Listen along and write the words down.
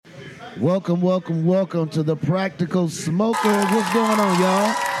Welcome to the Practical Smokers. What's going on,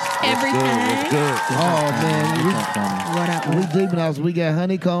 y'all? Everything. What's good? Oh, man. What up? We deep in the house. We got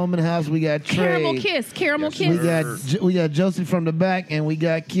Honeycomb in the house. We got Trey. Caramel kiss. We got Joci from the back, and we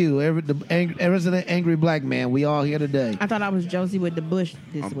got Q, the resident angry black man. We all here today. I thought I was Joci with the bush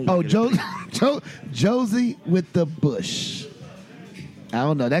this week. Oh, Josie with the bush. I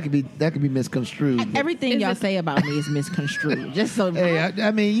don't know. That could be misconstrued. Everything y'all say about me is misconstrued. Just so Hey,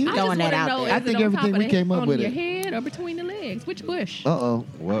 I mean, you throwing that out there. I think everything we came up with on it. your head or between the legs? Which bush? Uh-oh.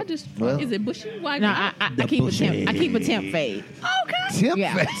 Is it bushy? Why? No, I keep a temp. I keep a temp fade. Okay. Temp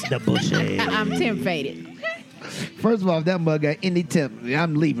Yeah. fade. The bush. I'm temp faded. First of all, if that mug got any temp,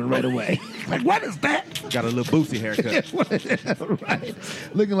 I'm leaving right away. Like, what is that? Got a little Boosie haircut. Right.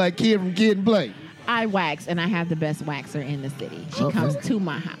 Looking like Kid from Kid and Play. I wax, and I have the best waxer in the city. She Okay. comes to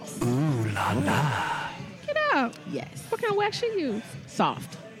my house. Ooh la la. Get out. Yes, What kind of wax you use?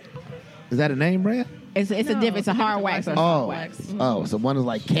 soft. Is that a name brand? It's a different. It's a hard wax. Or a soft Oh. wax. Oh, so one is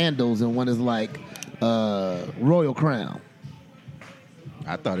like candles and one is like Royal Crown.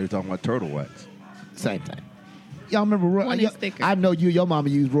 I thought he was talking about turtle wax. Same thing. Y'all remember One is thicker. I know your mama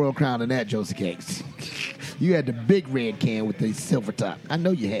used Royal Crown in that Joci cakes. You had the big red can with the silver top. I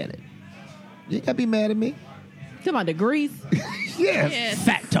know you had it. You ain't gotta be mad at me. Talking about the grease, Yes.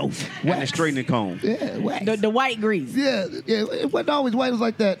 Fat toast. And the straightening comb. Yeah, wax. the white grease. Yeah, it wasn't always white. It was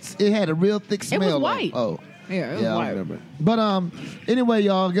like that. It had a real thick smell. was like- white. Oh, Yeah, it was yeah, I white. remember. But anyway,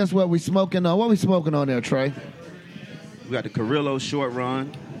 y'all, guess what we smoking on? What we smoking on there, Trey? We got the Carrillo Short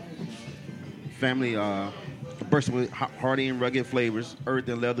Run. Family bursting with hearty and rugged flavors, earth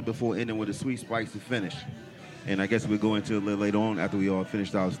and leather before ending with a sweet spicy finish. And I guess we'll go into it a little later on after we all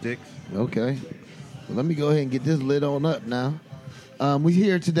finished our sticks. Okay. Well, let me go ahead and get this lid on up now. We're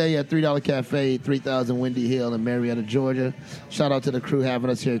here today at $3 Cafe, 3000 Windy Hill in Marietta, Georgia. Shout out to the crew having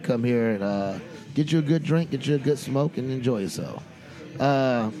us here. Come here and get you a good drink, get you a good smoke, and enjoy yourself.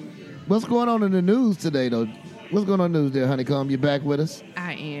 What's going on in the news today, though? What's going on in the news there, Honeycomb? You back with us?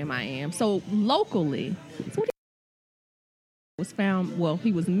 I am. So locally, was found. Well,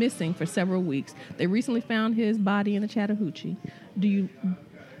 he was missing for several weeks. They recently found his body in the Chattahoochee.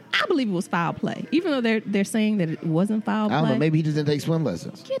 I believe it was foul play, even though they're saying that it wasn't foul play. I don't know. Maybe he just didn't take swim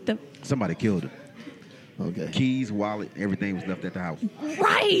lessons. Get the Somebody killed him. Okay. Keys, wallet, everything was left at the house.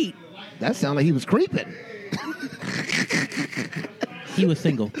 right. That sounded like he was creeping. He was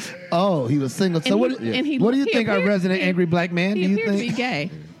single. Oh, he was single. So what do you think, our resident angry black man? He Do you appeared to think? be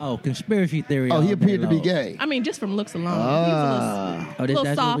gay. Oh, conspiracy theory. Oh, all he day appeared to be long. gay. I mean, just from looks alone. Ah. Oh, He was a little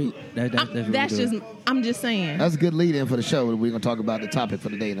that's soft. what we. That's what we That's doing. just. I'm just saying. That's a good lead-in for the show. We're going to talk about the topic for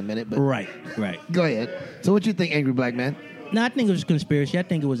the day in a minute. But Right. go ahead. So what you think, angry black man? No, I think it was a conspiracy. I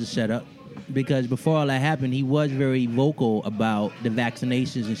think it was a setup because before all that happened, he was very vocal about the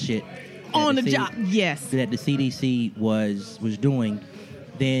vaccinations and shit On the C- job, yes. that the CDC was doing.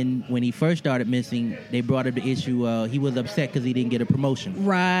 Then when he first started missing, they brought up the issue. He was upset because he didn't get a promotion.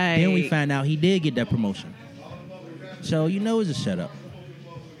 Right. Then we found out he did get that promotion. So it was a setup.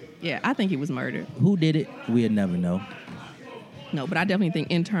 Yeah, I think he was murdered. Who did it? We'll never know. No, but I definitely think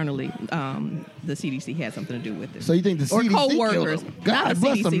internally the CDC had something to do with it. So you think the or CDC co-workers. killed him? Not God the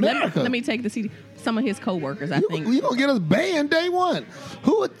bless CDC. America. Let me take the CDC. Some of his co-workers, I think. You gonna get us banned day one?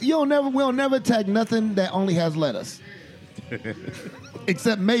 We'll never attack nothing that only has letters.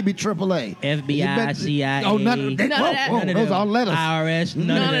 Except maybe AAA. FBI, CIA. Oh, none of that. None of that. Whoa, None of those them. are all letters. IRS.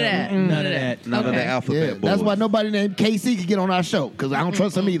 None of that. None of that. None of Okay. the alphabet Yeah, boys. that's why nobody named KC could get on our show because I don't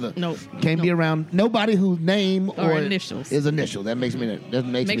trust him either. Nope. Can't be around nobody whose name Or or initials. is initial. That makes me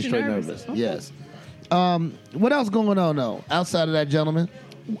Makes you straight nervous. nervous. Okay. Yes. What else going on though outside of that, gentleman?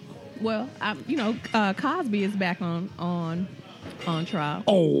 Well, Cosby is back on trial.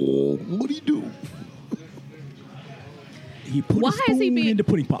 Oh, what do you do? He put Why a is spoon he being- in the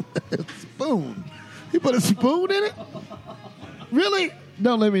pudding pop. Spoon. He put a spoon in it? Really?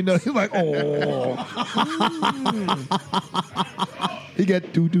 Don't let me know. He's like, oh. He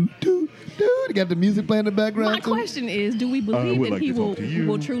got do. He got the music playing in the background. My too? question is, do we believe would that like he to talk to you.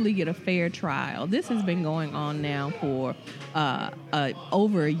 will truly get a fair trial? This has been going on now for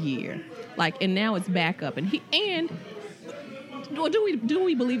over a year. And now it's back up. Do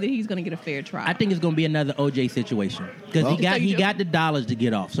we believe that he's going to get a fair trial? I think it's going to be another OJ situation because Well- he got the dollars to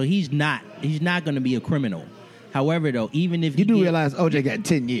get off, so he's not going to be a criminal. However, though, even if You do realize OJ got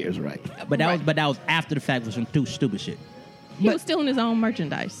 10 years, right? but that was after the fact for some stupid shit. he was stealing his own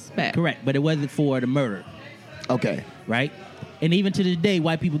merchandise back. Correct, but it wasn't for the murder, Okay. right? And even to this day,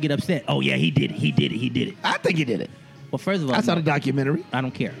 white people get upset. Oh yeah, he did it. I think he did it. Well, first of all, I saw no, the documentary. I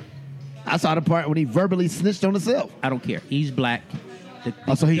don't care. I saw the part when he verbally snitched on himself. I don't care. He's black.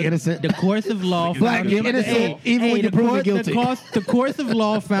 So he innocent. The course of law Black found him innocent, even when you prove him guilty. The course of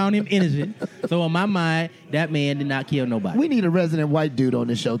law found him innocent. So in my mind, that man did not kill nobody. We need a resident white dude on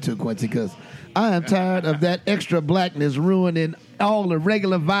this show too, Quincy, because I am tired of that extra blackness ruining all the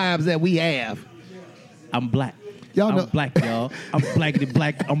regular vibes that we have. I'm black. Y'all know, I'm black, y'all. I'm blackity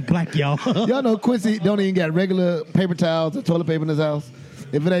black. I'm black, y'all. Y'all know Quincy don't even got regular paper towels or toilet paper in his house.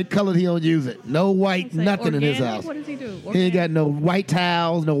 If it ain't colored, he don't use it. No white, nothing in his house. What does he do? He ain't got no white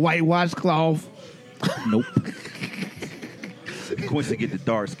towels, no white washcloth. Nope. Quincy get the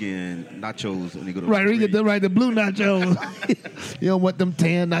dark skin nachos when he go to Right, he get the blue nachos. You don't want them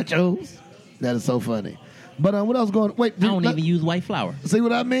tan nachos. That is so funny. But what else going? Wait, I don't even use white flour. See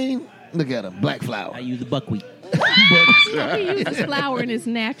what I mean? Look at him, black flour. I use the buckwheat. He uses flour in its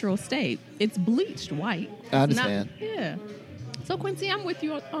natural state. It's bleached white. I understand. Yeah. So Quincy, I'm with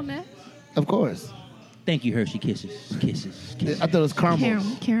you on that. Of course. Thank you, Hershey Kisses. Kisses. I thought it was caramel.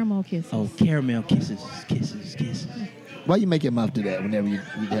 Caramel kisses. Oh, caramel kisses. Kisses. Kisses. Why you make your mouth do that whenever you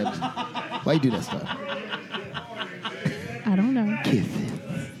have? Why you do that stuff? I don't know. Kisses.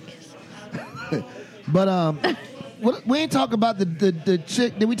 But we ain't talk about the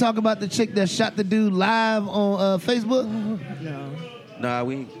chick. Did we talk about the chick that shot the dude live on Facebook? No. Nah,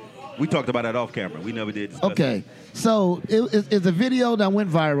 we talked about that off camera. We never did discuss Okay, it. so it's a video that went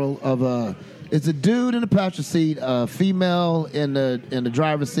viral of it's a dude in the passenger seat, a female in the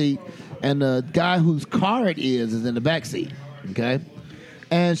driver's seat, and the guy whose car it is in the back seat. Okay,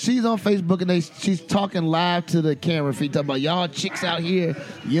 and she's on Facebook and she's talking live to the camera feed, talking about y'all chicks out here,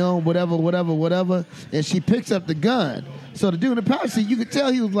 whatever, and she picks up the gun. So the dude in the passenger seat, you could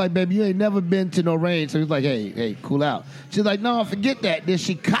tell he was like, baby, you ain't never been to no range. So he was like, hey, cool out. She's like, no, forget that. Then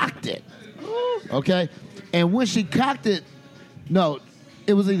she cocked it. Okay? And when she cocked it, no,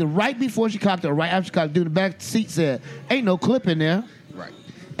 it was either right before she cocked it or right after she cocked it. Dude in the back seat said, ain't no clip in there. Right.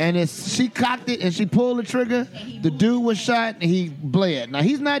 And she cocked it and she pulled the trigger. The dude was shot and he bled. Now,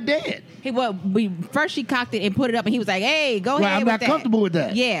 he's not dead. First she cocked it and put it up, and he was like, "Hey, go Right, ahead." I'm not comfortable with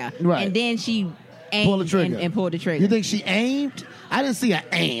that. Yeah, Right. And then she aimed Pull the trigger. and pulled the trigger. You think she aimed? I didn't see her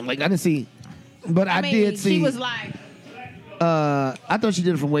aim. Like, I didn't see. But I did see. She was like, I thought she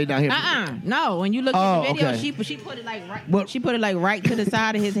did it from way down here. No, when you look at the video, okay. she put it like right. What? She put it like right to the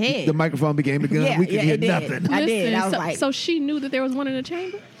side of his head. The microphone became a gun. Yeah, We could yeah, hear it did. nothing. I did. I was so, like, so she knew that there was one in the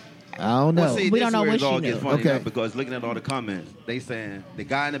chamber? I don't know. Well, see, We this don't know where what it all she gets knew. funny Okay. now, because looking at all the comments, they saying the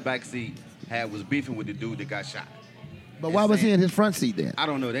guy in the back seat was beefing with the dude that got shot. But why was he in his front seat then? I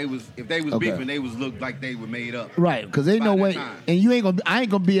don't know. If they was Okay. beefing, they was looked like they were made up. Right, because ain't By no that way. time. And I ain't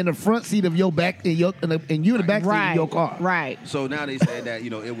gonna be in the front seat of your back and you in the back seat of your car. Right. So now they said that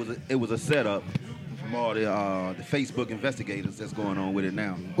it was a setup from all the Facebook investigators that's going on with it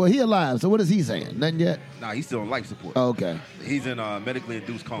now. Well, he alive. So what is he saying? Nothing yet. Nah, he's still on life support. Oh, okay. He's in medically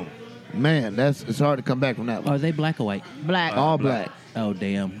induced coma. Man, it's hard to come back from that Are one. they black or white? Black. All black. Oh,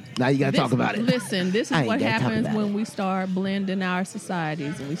 damn. Now you gotta talk about it. Listen, this I is ain't what gotta talk happens about when it. we start blending our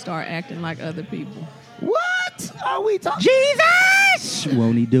societies and we start acting like other people. What are we talking? Jesus!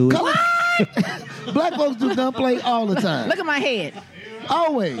 Won't he do it? Come on. Black folks do gunplay all the time. Look at my head.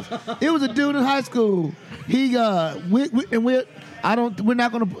 Always. It was a dude in high school. He we're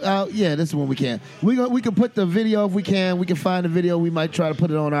not gonna. Yeah, this is when we can. We can put the video if we can. We can find the video. We might try to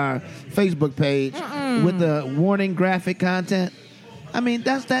put it on our Facebook page with the warning graphic content. I mean,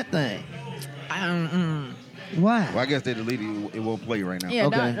 that's that thing. Why? Well, I guess they deleted it. It won't play right now. Yeah,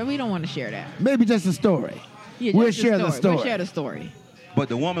 Okay. we don't want to share that. Maybe just a story. Yeah, We'll just share the story. We'll share the story. But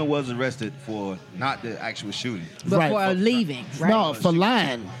the woman was arrested for not the actual shooting. But Right. for leaving, right? No, for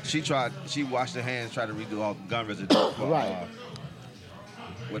lying. She washed her hands, tried to redo all the gun residue. Right.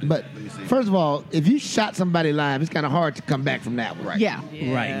 What is But it? Let me see. first of all, if you shot somebody live, it's kind of hard to come back from that one. Right. Yeah.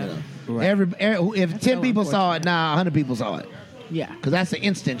 Right. Right. If 10 so people saw it, unfortunate. now 100 people saw it. Yeah. Because that's an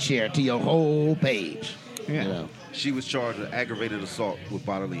instant share to your whole page. Yeah. You know? She was charged with aggravated assault with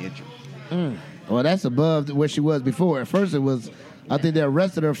bodily injury. Well, that's above where she was before. At first, it was, I think they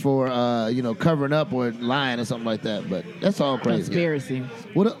arrested her for, covering up or lying or something like that. But that's all crazy. Conspiracy.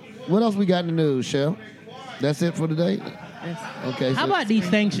 What else we got in the news, Shell? That's it for today? Okay. How so- about these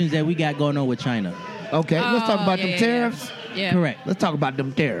sanctions that we got going on with China? Okay, let's talk about them yeah. tariffs. Yeah. Correct. Let's talk about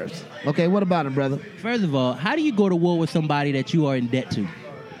them tariffs. Okay, what about them, brother? First of all, how do you go to war with somebody that you are in debt to?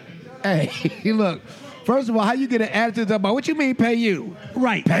 Hey, look. First of all, how you get an attitude about what you mean pay you?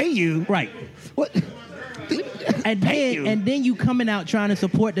 Right. Pay you? Right. What? And Pay then, you. and then you coming out trying to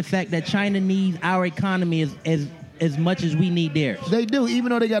support the fact that China needs our economy as much as we need theirs. They do, even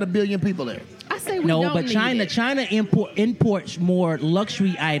though they got 1 billion people there. I say we No, don't but need China it. imports more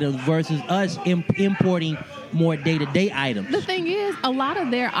luxury items versus us importing more day-to-day items. The thing is, a lot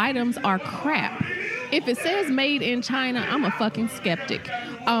of their items are crap. If it says made in China, I'm a fucking skeptic.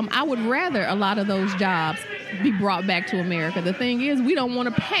 I would rather a lot of those jobs be brought back to America. The thing is, we don't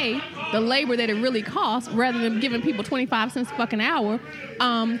want to pay the labor that it really costs rather than giving people 25 cents a fucking hour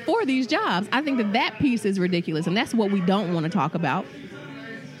for these jobs. I think that piece is ridiculous, and that's what we don't want to talk about.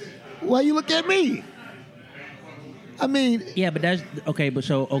 Why you look at me? I mean, Yeah, but that's okay.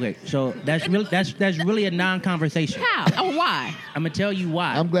 So that's really a non-conversation. How? Oh, why? I'm gonna tell you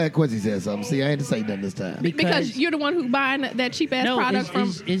why. I'm glad Quincy said something. See, I ain't to say nothing this time. Because you're the one who buying that cheap ass product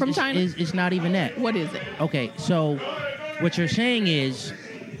from China. It's not even that. What is it? Okay, so what you're saying is,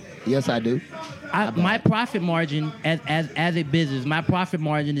 Yes, I do. my profit margin as a business, my profit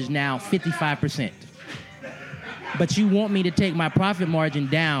margin is now 55%. But you want me to take my profit margin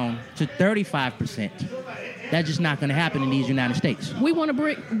down to 35%. That's just not going to happen in these United States. We want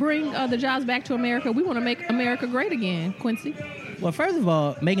to bring the jobs back to America. We want to make America great again, Quincy. Well, first of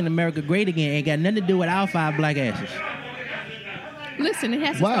all, making America great again ain't got nothing to do with our 5 black asses. Listen, it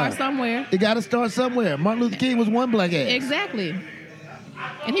has to start somewhere. It got to start somewhere. Martin Luther King was one black ass. Exactly.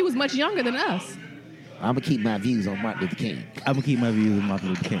 And he was much younger than us. I'm going to keep my views on Martin Luther King. I'm going to keep my views on Martin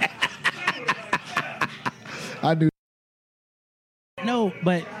Luther King. I do. No,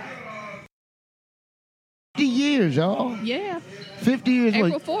 but 50 years, y'all. Yeah. 50 years.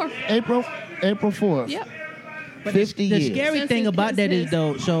 April what? 4th. April 4th. Yep. But 50 the years. scary Since thing his- about that is, his-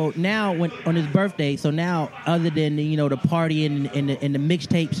 though, so now when on his birthday, so now other than the party and the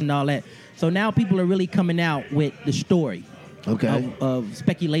mixtapes and all that, so now people are really coming out with the story Okay. of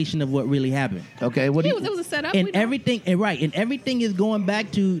speculation of what really happened. Okay. What do It you? was a setup. And we know. everything, and everything is going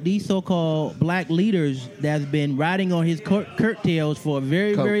back to these so-called black leaders that's been riding on his curtails for a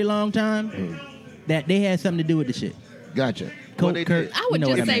very, Coat. very long time. That they had something to do with the shit. Gotcha. Well, they did. I would you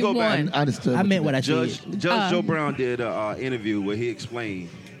know just what I say mean. Go back. one. I understood. I what meant you what I Judge said. Joe Brown did an interview where he explained,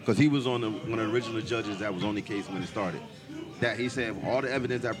 because he was one of the original judges that was on the case when it started, that he said all the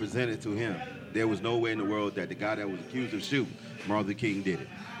evidence I presented to him, there was no way in the world that the guy that was accused of shooting Martin Luther King did it.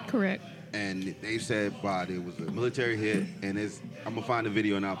 Correct. And they said, there was a military hit, and I'm going to find the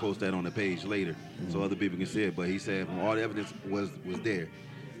video and I'll post that on the page later so other people can see it. But he said all the evidence was there.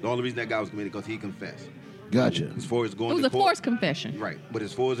 The only reason that guy was committed because he confessed. Gotcha. As far as going It was to a court, forced confession. right? But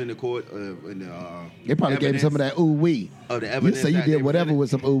as far as in the court, They probably gave him some of that ooh wee. Of the You evidence say you that they did whatever presented, with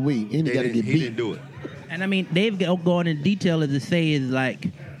some ooh wee. He didn't got to get he beat. didn't do it. And I mean, they've gone in detail as to say is like,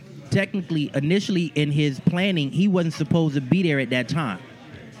 technically, initially in his planning, he wasn't supposed to be there at that time.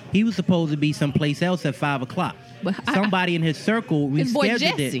 He was supposed to be someplace else at 5 o'clock. But Somebody in his circle rescheduled His boy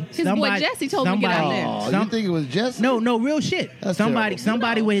Jesse. it. His boy Jesse told him to get out there. Oh, you think it was Jesse? No, real shit. That's Somebody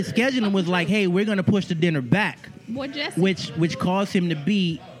terrible. with his scheduling was like, "Hey, we're gonna push the dinner back," Boy, Jesse. which caused him to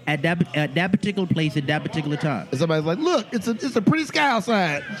be at that particular place at that particular time. And somebody's like, look, it's a pretty sky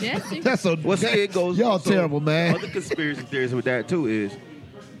outside. Jesse. That's so. Well, see, it goes. Y'all so terrible, man. Other conspiracy theories with that too is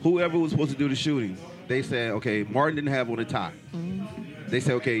whoever was supposed to do the shooting, they said, okay, Martin didn't have on a tie. They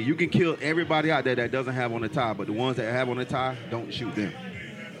said, okay, you can kill everybody out there that doesn't have on a tie, but the ones that have on a tie, don't shoot them.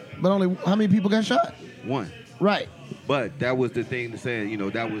 But only how many people got shot? One. Right. But that was the thing to say,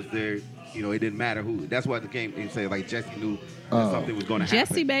 that was their, it didn't matter who. That's why the game and say like Jesse knew that something was going to happen.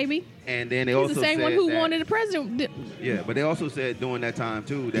 Jesse, baby. And then they He's also the same said one who that, wanted the president. Yeah, but they also said during that time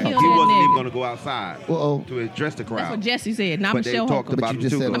too that Kill he that wasn't nigga. even going to go outside Uh-oh. to address the crowd. That's what Jesse said. Not But they Michelle talked Holcomb. about But you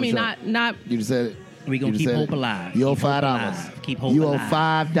just him too. said I mean, on the not. You just said it. We gonna You keep said hope it. alive. You owe Keep hope $5. alive. Keep hope You owe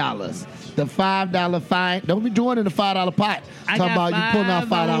alive. $5. The $5 fine. Don't be joining the $5 pot. I Talking got about you pulling out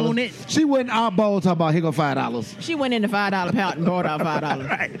 $5 on it. $5. She went our bowl talking about here go $5. She went in the $5 pot and brought out $5.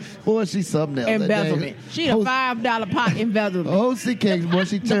 Right. Boy, she's something else. Embezzlement. She a $5 pot embezzlement. OC cakes, boy,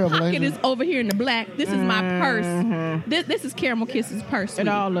 she The terrible. pocket ain't is she? over here in the black. This is my purse. This is Caramel Kiss's purse. It sweetie.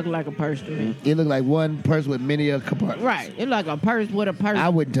 all looked like a purse to me. It looked like one purse with many a compartment. Right. It like a purse with a purse I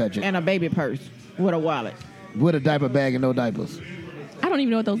wouldn't touch it. and a baby purse with a wallet. With a diaper bag and no diapers. I don't even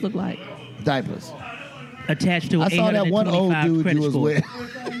know what those look like. Diapers. Attached to I an saw that one old 825 dude you credit was score. with.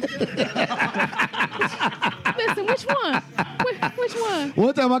 Listen, which one? Which one?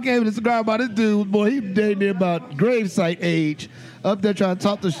 One time I came to the cigar about this dude, boy, he dang near about gravesite age, up there trying to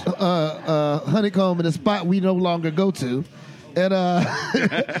talk to Honeycomb in a spot we no longer go to. And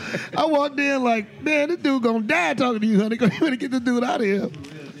I walked in like, man, this dude gonna die talking to you, Honeycomb. You better get this dude out of here.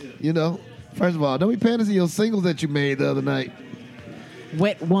 First of all, don't be pantsing your singles that you made the other night.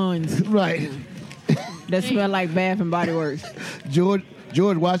 Wet ones Right. that smell like Bath and Body Works. George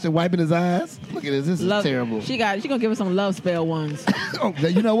Washington wiping his eyes. Look at this. This is terrible. She gonna give us some love spell ones. Oh,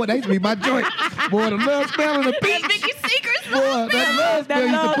 you know what? That used to be my joint. Boy, the love spell and the That beach. Vicky Secrets. that love spell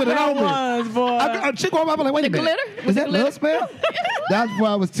used to put it on me. was, boy. A chick walked by like, wait a minute. glitter? Is that love spell? That's why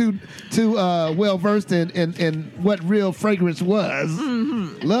I was too well versed in what real fragrance was.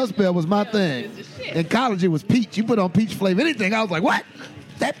 Mm-hmm. Love spell was my thing. In college, it was peach. You put on peach flavor, anything. I was like, what?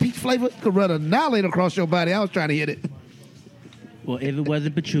 That peach flavor could run a annihilator across your body. I was trying to hit it. Well, if it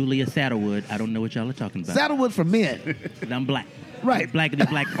wasn't patchouli or saddlewood, I don't know what y'all are talking about. Saddlewood for men. I'm black. Right. Black.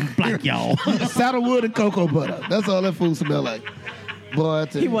 I'm black, y'all. Saddlewood and cocoa butter. That's all that food smell like. Boy, I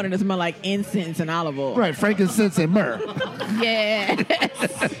tell He you. wanted to smell like incense and olive oil. Right, frankincense and myrrh.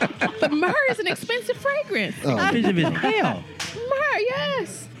 Yes. But myrrh is an expensive fragrance. Oh. Expensive as hell. Myrrh,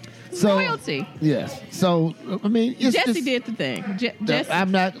 yes. So- Royalty. Yes. So, I mean, it's Jesse just, did the thing. Jesse.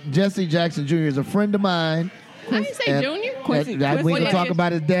 I'm not. Jesse Jackson Jr. is a friend of mine. I didn't say And- Junior. Quincy, we Quincy can talk is-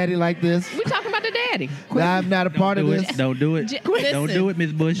 about his daddy like this. We talking about the daddy. I'm not a part of Do this. it. Don't do it. Listen, Don't do it,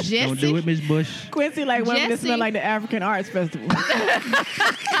 Miss Bush. Don't do it, Miss Bush. Quincy like women that Jesse. smell like the African Arts Festival.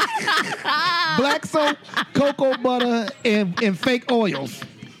 Black soap, cocoa butter, and fake oils.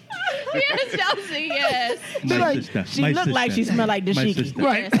 Yes, Joci, yes. She like- She looked like she smelled like dashiki.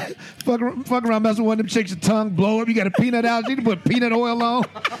 Right. fuck around messing with one of them chicks, your tongue blow up. You got a peanut allergy, you put peanut oil on.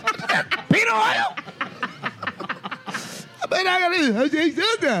 Peanut oil? I mean, I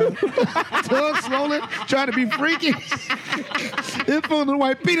got tongue swollen, trying to be freaky. It's full of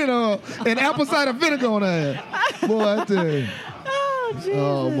white peanut oil and apple cider vinegar on her. Boy, I tell you. Oh, Jesus.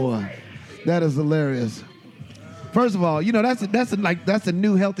 Oh boy, that is hilarious. First of all, you know that's a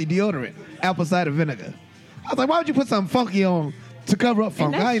new healthy deodorant, apple cider vinegar. I was like, why would you put something funky on to cover up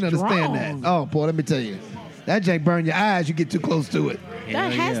funk? that's I didn't understand strong. that. Oh boy, let me tell you, that jank burn your eyes. You get too close to it.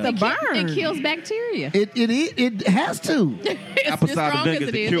 That has to burn. It kills bacteria. It has to. It's Apple as cider strong vinegar as is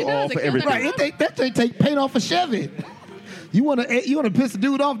it the is. cure It all does. for It kills everything. Right, that thing take paint off a Chevy. You wanna piss the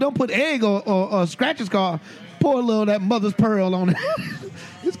dude off? Don't put egg or scratch his car. Pour a little of that mother's pearl on it.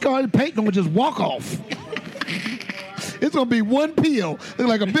 His car paint gonna just walk off. It's gonna be one peel, look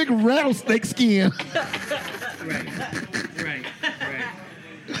like a big rattlesnake skin. Right.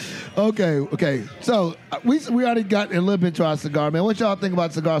 Okay. So we already got a little bit to our cigar, man. What y'all think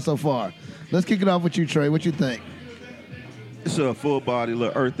about cigar so far? Let's kick it off with you, Trey. What you think? It's a full body, a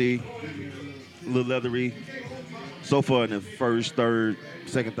little earthy, a little leathery. So far in the first third,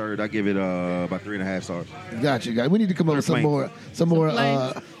 second third, I give it about 3.5 stars. Gotcha, guys. We need to come up with some more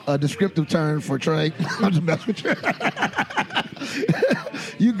descriptive term for Trey. I'm just messing with you.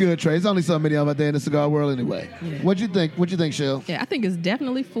 You good, Trey? There's only so many of them out there in the cigar world anyway. Yeah. What you think, Shell? Yeah, I think it's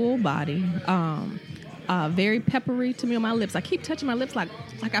definitely full body. Very peppery to me on my lips. I keep touching my lips like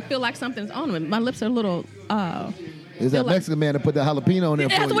I feel like something's on them. My lips are a little. Is that feel like- Mexican man that put the jalapeno on there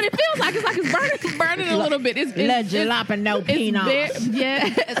for That's you? what it feels like. It's like it's burning a little bit. It's La jalapeno peanuts.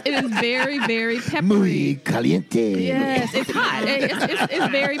 Yes, it is very, very Muy peppery. caliente. Yes, it's hot. It's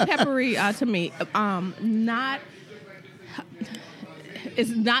very peppery to me. It's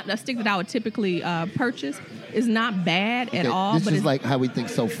not a stick that I would typically purchase. It's not bad at all. This but is it's like how we think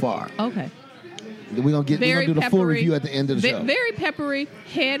so far. okay. We're gonna do the full review at the end of the show. Very peppery.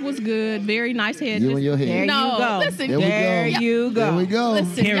 Head was good. Very nice head. You and your head. There No, you go. listen. There we There go. you go. There we go.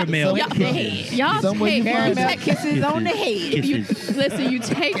 Listen, Caramel y'all, kisses. y'all Somewhere you take find Caramel that. kisses on the head. listen, you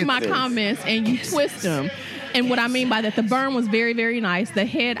take my comments and you twist them. And what I mean by that, the burn was very, very nice. The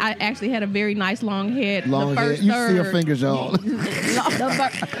head, I actually had a very nice long head. Long the head. first You third, see her fingers, y'all. You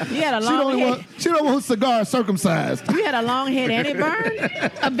had a She long don't head. want. She don't want cigar circumcised. You had a long head and it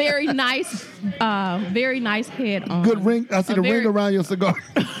burned. a very nice head on. Good ring. I see A the very- ring around your cigar.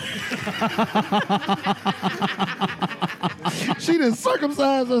 She didn't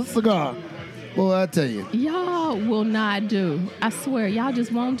circumcise her cigar. Boy, I tell you. Y'all will not do. I swear, y'all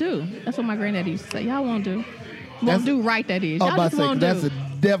just won't do. That's what my granddaddy used to say. Y'all won't do. Won't do right, that is. I was Y'all about just to say, won't that's do.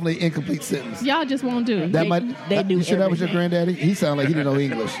 a definitely incomplete sentence. Y'all just won't do. That they do You sure that was your everything. granddaddy? He sounded like he didn't know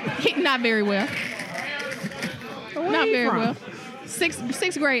English. Not very well. Where Not you very from? well.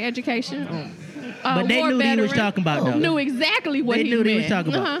 Sixth grade education. But they war knew what he was veteran. talking about, though. Knew exactly what They he knew what meant. he was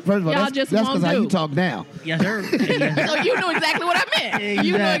talking about. First of all, Y'all that's just because won't how do. you talk now. Yes, sir. So you knew exactly what I meant.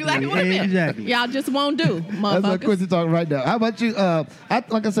 You knew exactly what I meant. Exactly. Y'all just won't do, That's what motherfuckers. Quincy talking right now. How about you?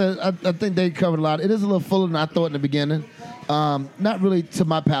 Like I said, I think they covered a lot. It is a little fuller than I thought in the beginning. Not really to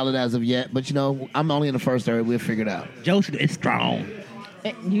my palate as of yet, but you know, I'm only in the first third. We'll figure it out. Joci is strong.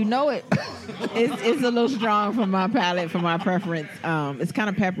 You know it. It's a little strong for my palate, for my preference. It's kind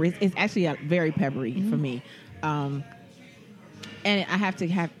of peppery. It's actually very peppery for me. And I have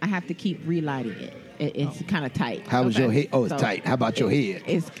to keep relighting it. It's kind of tight. How was your head? Oh, it's So, tight. How about your head?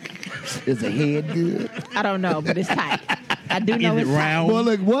 It's Is the head good? I don't know, but it's tight. I do know Is it it's round? Well,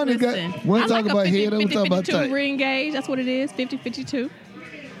 look, one Listen, one I talk like about a 50, head, one 50, talk about 52 tight. ring gauge. That's what it is. 50-52.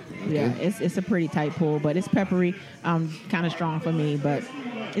 Yeah, it's a pretty tight pull, but it's peppery. Kind of strong for me, but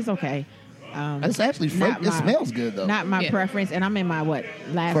it's okay. It's actually not it my- smells good though. Not my Yeah. preference, and I'm in my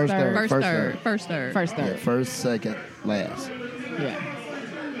last First third. third. First third. First third. First Yeah, third. first, second, last. Yeah.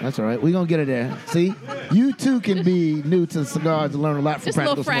 That's all right. We're going to get it there. See, you too can be new to cigars and learn a lot from Just a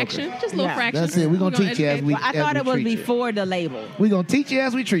little practical smokers. fraction. Just a little Yeah. fraction. That's it. We're gonna teach you as educate we- Well, I thought it was treat you. before the label. We're going to teach you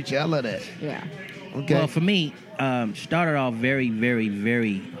as we treat you. I love that. Yeah. Okay. Well, for me, started off very, very,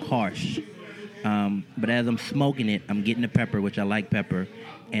 very harsh. But as I'm smoking it, I'm getting the pepper, which I like pepper.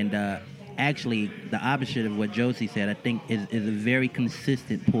 And actually, the opposite of what Joci said, I think is a very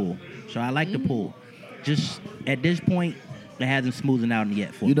consistent pull. So I like the pull. Just at this point, it hasn't smoothened out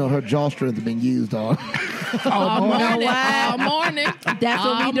yet for me. You know, her jaw strength has been used on. All morning. what? All morning. That's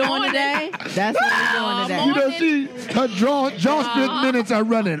what we All doing morning. today. That's what we doing today. You know, her jaw strength minutes are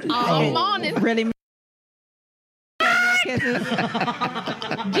running. All Oh. morning. Really? Kisses. Jesus!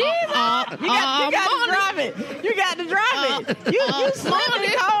 You got to drop it. You got to drop it. You slipping,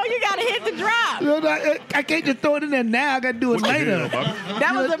 Nicole. You got to hit the drop. No, I can't just throw it in there now. I got to do it later.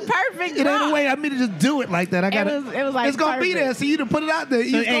 That was a perfect It ain't drop. a way I mean to just do it like that. I got It was like it's gonna be perfect. there. So you to put it out there.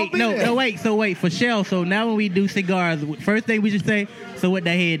 So, It's hey, gonna be there. so wait, for Shell. So now when we do cigars, first thing we should say, so what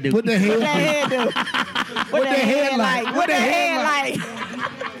the head do? What the What hell? that head do? What the head like? What the head like?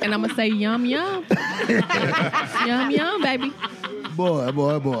 And I'm going to say yum, yum. Yum, yum, baby. Boy.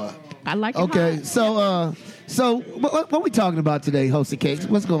 I like it. Okay, hot. so what we talking about today, Hosted Cakes?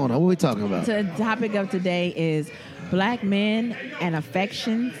 What's going on? What we talking about? So the topic of today is black men and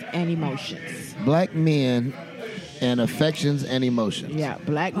affections and emotions. Black men and affections and emotions. Yeah,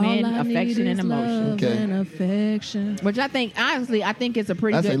 black All men, I need affection is and emotion. love Okay. and affection. Which I think, honestly, it's a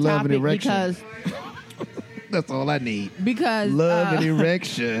pretty I say good love and topic erection. That's all I need. because Love and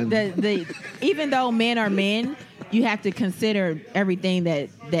erection. the even though men are men, you have to consider everything that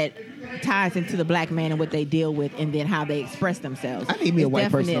ties into the black man and what they deal with, and then how they express themselves. I need me a It's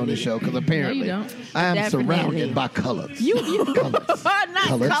white person on this definitely- show because apparently No, you don't. I am Definitely. surrounded by colors. You colors.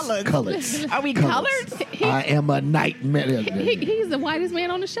 not colors. Are we colors? I am a nightmare. He's the whitest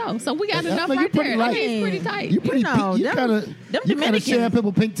man on the show, so we got Yeah, enough no, you right pretty there. light. He's pretty tight. You pretty You know, pink. You them- kind them of Dominicans- share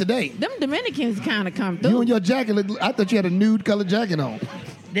people pink today. Them Dominicans kind of come through. You and your jacket. I thought you had a nude colored jacket on.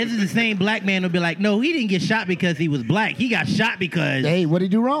 This is the same black man who'll be like, no, he didn't get shot because he was black. He got shot because... Hey, what did he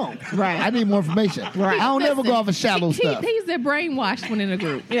do wrong? Right. I need more information. Right. I don't ever go Listen, off of shallow stuff. He's the brainwashed one in the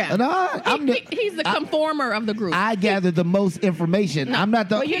group. yeah. No, He's the conformer of the group. I gather the most information. I'm not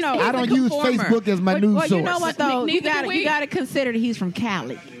the. Well, you know, I he's don't a use conformer. Facebook as my news Well, source. you know what though? Neither do we. You got to consider that he's from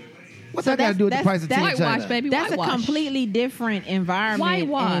Cali. What's that got to do with the price of tea in Whitewash, China? baby. That's Whitewash. a completely different environment.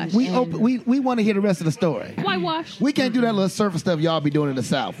 Whitewash. We want to hear the rest of the story. Whitewash. We can't do that little surface stuff y'all be doing in the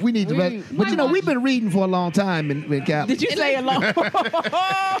South. We need the rest. But you know, whitewash. we've been reading for a long time in Cali. Did you say it long?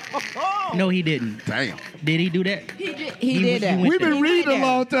 No, he didn't. Damn. Did he do that? He did He that. went We've been He reading went a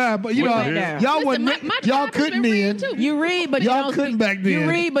long time, but you know, went there. y'all Listen, wasn't. my Y'all tribe has couldn't been in. reading too. You read, but you Y'all don't couldn't speak, back then. You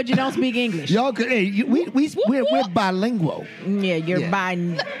read, but you don't speak English. Y'all could. Hey, we're bilingual. Yeah, you're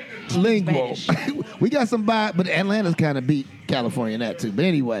Yeah. Lingual. We got some but Atlanta's kind of beat California in that too. But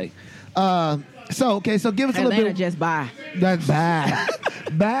anyway, so give us a little Atlanta bit. just buy That's bye.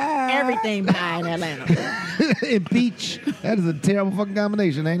 Bye. everything buy in Atlanta. Impeach. That is a terrible fucking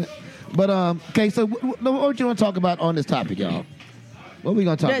combination, ain't it? But okay, so what you want to talk about on this topic, y'all? What we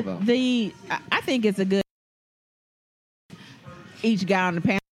gonna talk about? I think it's a good. Each guy on the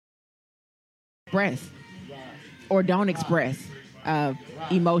panel express or don't express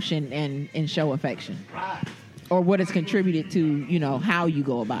emotion and show affection, or what has contributed to how you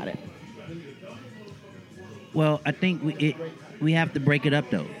go about it. Well, I think we have to break it up,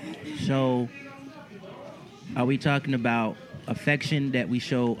 though. So are we talking about affection that we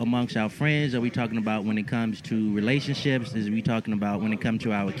show amongst our friends? Are we talking about when it comes to relationships? Is we talking about when it comes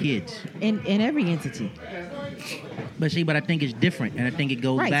to our kids? In every entity. But I think it's different, and I think it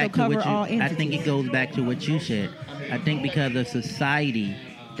goes Right, back so to what cover all you. I think it entities. goes back to what you said. I think because of society,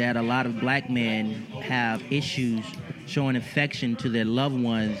 that a lot of black men have issues showing affection to their loved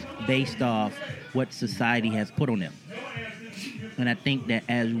ones based off what society has put on them. And I think that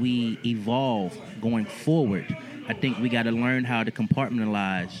as we evolve going forward, I think we got to learn how to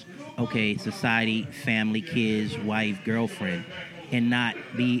compartmentalize. Okay, society, family, kids, wife, girlfriend, and not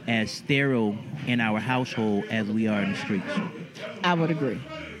be as sterile in our household as we are in the streets. I would agree.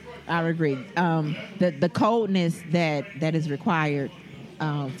 The coldness that is required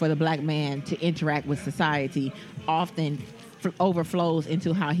for the black man to interact with society often overflows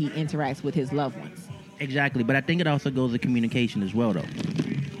into how he interacts with his loved ones. Exactly, but I think it also goes to communication as well, though.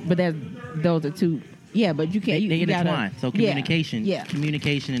 But those are two. Yeah, but you can't. They you intertwine. gotta, So communication, Yeah.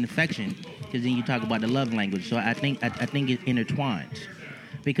 communication and affection, because then you talk about the love language. So I think it intertwines.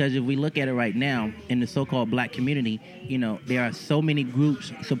 Because if we look at it right now in the so-called black community, there are so many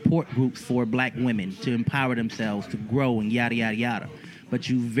groups, support groups for black women to empower themselves, to grow, and yada yada yada. But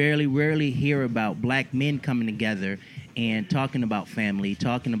you very rarely hear about black men coming together and talking about family,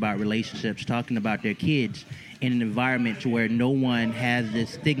 talking about relationships, talking about their kids in an environment to where no one has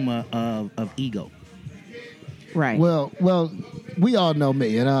this stigma of ego. Right. Well, we all know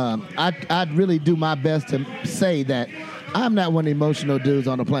me, and I'd really do my best to say that I'm not one of the emotional dudes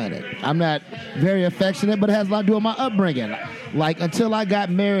on the planet. I'm not very affectionate, but it has a lot to do with my upbringing. Like, until I got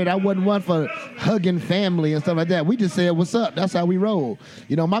married, I wasn't one for hugging family and stuff like that. We just said, what's up? That's how we roll.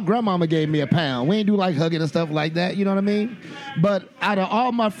 My grandmama gave me £1. We ain't do like hugging and stuff like that, you know what I mean? But out of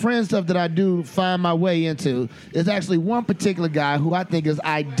all my friend stuff that I do find my way into, is actually one particular guy who I think is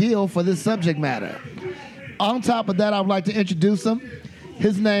ideal for this subject matter. On top of that, I would like to introduce him.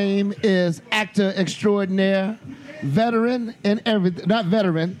 His name is actor extraordinaire, veteran and everything. Not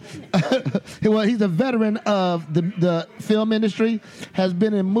veteran. Well, he's a veteran of the film industry. Has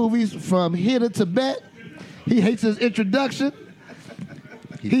been in movies from here to Tibet. He hates his introduction.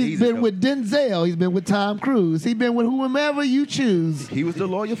 He's been with Denzel. He's been with Tom Cruise. He's been with whomever you choose. He was the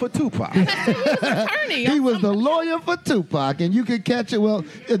lawyer for Tupac. He was the lawyer for Tupac, and you could catch it. Well,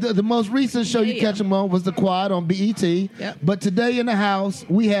 the most recent show you catch him on was The Quad on BET. Yep. But today in the house,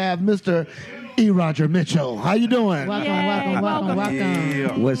 we have Mr. E. Roger Mitchell. How you doing? Welcome.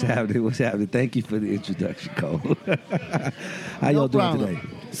 Yeah. What's happening? Thank you for the introduction, Cole. How y'all doing today?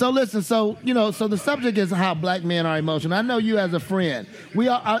 So listen, so the subject is how black men are emotional. I know you as a friend.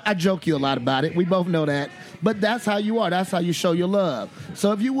 I joke you a lot about it. We both know that. But that's how you are. That's how you show your love.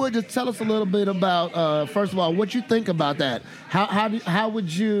 So if you would just tell us a little bit about, first of all, what you think about that. How do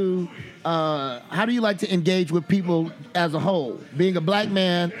you like to engage with people as a whole? Being a black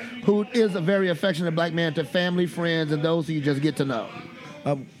man who is a very affectionate black man to family, friends, and those who you just get to know.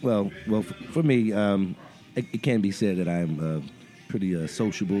 Well, for me, it can be said that I'm pretty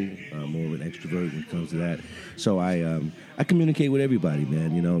sociable, more of an extrovert when it comes to that. So I communicate with everybody,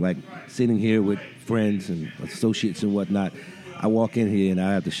 man. Like sitting here with friends and associates and whatnot. I walk in here and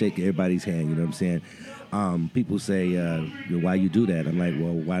I have to shake everybody's hand. You know what I'm saying? People say, why you do that? I'm like,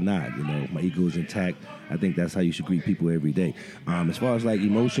 well, why not? My ego is intact. I think that's how you should greet people every day. As far as like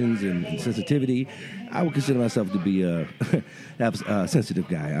emotions and sensitivity, I would consider myself to be a sensitive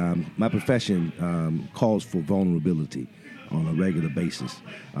guy. My profession calls for vulnerability on a regular basis.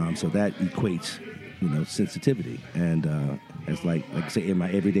 So that equates, sensitivity. And it's like I say, in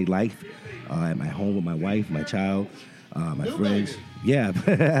my everyday life, at my home with my wife, my child, my friends. Yeah,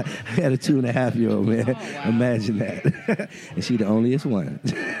 I had a 2.5-year-old, man. Oh, wow. Imagine that. And she the onlyest one.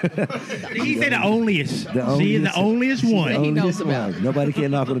 Did he say the onlyest? She is the onlyest one. He knows about it. Nobody can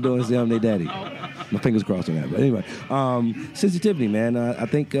knock on the door and say I'm their daddy. My fingers crossed on that. But anyway, sensitivity, man. I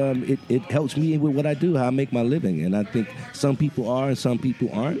think it helps me with what I do, how I make my living. And I think some people are and some people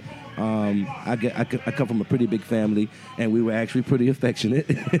aren't. I come from a pretty big family, and we were actually pretty affectionate.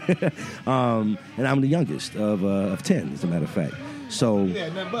 And I'm the youngest of 10, as a matter of fact. So and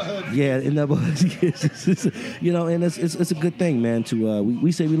it's a good thing, man. To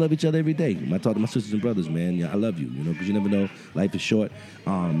we say we love each other every day. I talk to my sisters and brothers, man. I love you, because you never know. Life is short.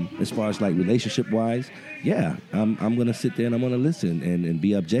 As far as like relationship wise, I'm gonna sit there and I'm gonna listen and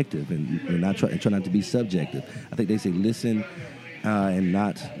be objective and not try not to be subjective. I think they say listen and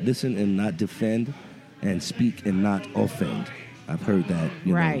not defend, and speak and not offend. I've heard that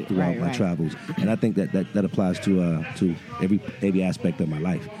throughout my travels, and I think that applies to every aspect of my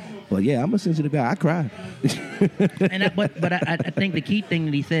life. But yeah, I'm a sensitive guy. I cry. But I think the key thing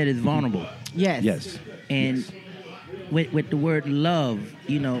that he said is vulnerable. Yes. And with the word love,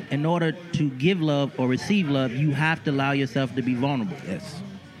 in order to give love or receive love, you have to allow yourself to be vulnerable. Yes.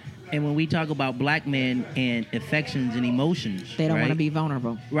 And when we talk about black men and affections and emotions, they don't want to be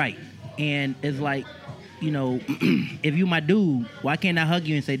vulnerable. Right. And it's like, if you my dude, why can't I hug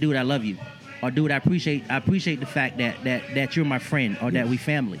you and say, dude, I love you? Or dude, I appreciate the fact that you're my friend, or that we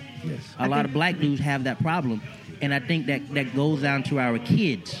family. Yes. A lot of black dudes have that problem. And I think that goes down to our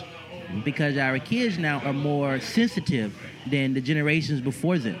kids, because our kids now are more sensitive than the generations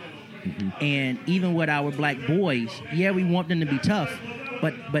before them. Mm-hmm. And even with our black boys, we want them to be tough,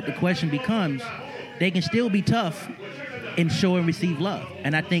 but the question becomes, they can still be tough and show and receive love.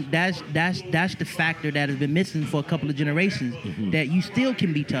 And I think that's the factor that has been missing for a couple of generations, that you still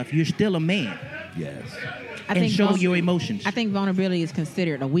can be tough. You're still a man. Yes. And show your emotions. I think vulnerability is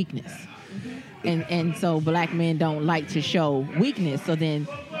considered a weakness. And so black men don't like to show weakness, so then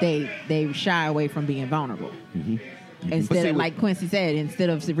they shy away from being vulnerable. Instead of, like Quincy said, instead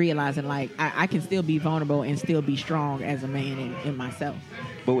of realizing like I can still be vulnerable and still be strong as a man in myself.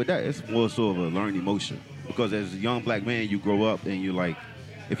 But with that, it's more sort of a learned emotion, because as a young black man, you grow up and you're like,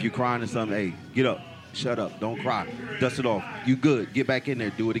 if you're crying or something, hey, get up, shut up, don't cry, dust it off, you good, get back in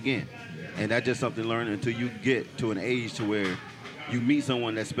there, do it again. And that's just something learned until you get to an age to where you meet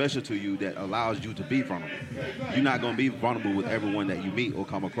someone that's special to you that allows you to be vulnerable. You're not going to be vulnerable with everyone that you meet or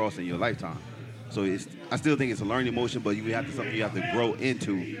come across in your lifetime. So I still think it's a learned emotion, but something you have to grow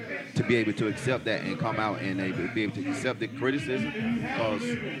into to be able to accept that and come out and be able to accept the criticism. Because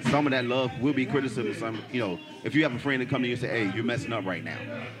some of that love will be criticism. Some, if you have a friend that come to you and say, "Hey, you're messing up right now,"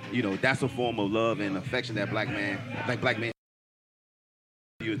 that's a form of love and affection that black men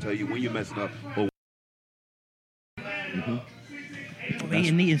you tell you when you're messing up. Or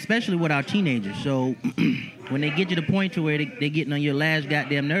And especially with our teenagers. So when they get to the point to where they're getting on your last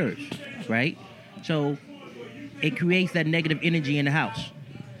goddamn nerves, right? So it creates that negative energy in the house.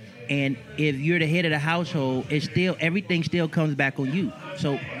 And if you're the head of the household, everything still comes back on you.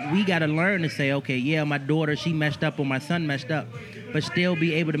 So we got to learn to say, okay, yeah, my daughter, she messed up or my son messed up, but still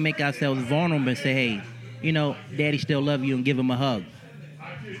be able to make ourselves vulnerable and say, hey, daddy still love you, and give him a hug.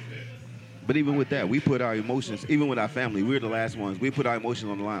 But even with that, we put our emotions, even with our family, we're the last ones. We put our emotions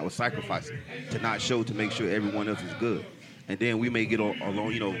on the line or sacrificing to not show, to make sure everyone else is good. And then we may get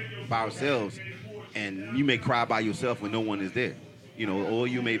alone, by ourselves, and you may cry by yourself when no one is there. Or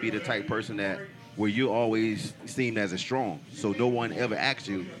you may be the type person that where you always seen as a strong, so no one ever asks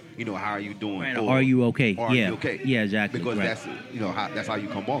you, how are you doing? Right. Or are you okay? Are you okay? Yeah, exactly. Because right. that's how you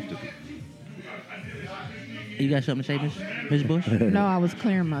come off to people. You got something to say, Ms. Bush? No, I was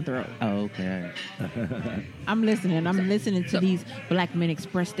clearing my throat. Oh, okay. All right. I'm listening to these black men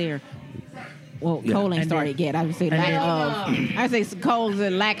express their. Well, Cole ain't started yet. I would say lack of. I say Cole's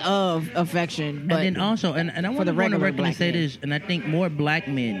a lack of affection. But and then also, and I want to record and say this, and I think more black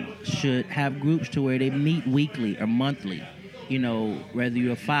men should have groups to where they meet weekly or monthly. Whether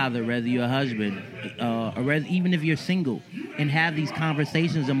you're a father, whether you're a husband, or whether, even if you're single, and have these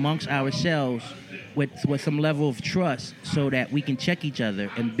conversations amongst ourselves with some level of trust, so that we can check each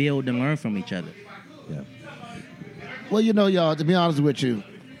other and build and learn from each other. Yeah. Well, y'all, to be honest with you,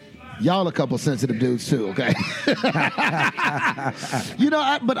 y'all a couple sensitive dudes too, okay?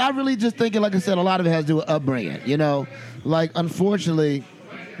 But I really just think, like I said, a lot of it has to do with upbringing, Like, unfortunately,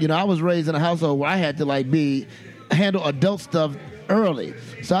 I was raised in a household where I had to, handle adult stuff early.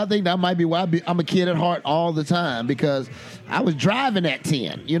 So I think that might be why I'm a kid at heart all the time, because I was driving at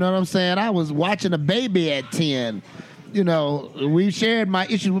 10. You know what I'm saying? I was watching a baby at 10. We shared my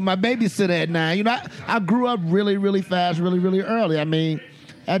issues with my babysitter at 9. I grew up really, really fast, really, really early. I mean,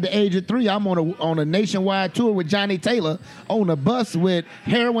 at the age of 3, I'm on a nationwide tour with Johnny Taylor on a bus with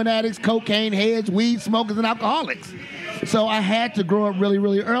heroin addicts, cocaine heads, weed smokers, and alcoholics. So I had to grow up really,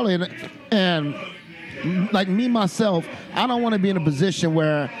 really early. And like me, myself, I don't want to be in a position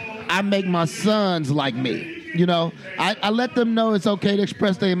where I make my sons like me. I let them know it's okay to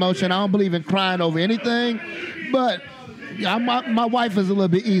express their emotion. I don't believe in crying over anything, but my wife is a little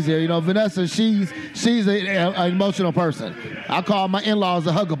bit easier. Vanessa, she's an emotional person. I call my in-laws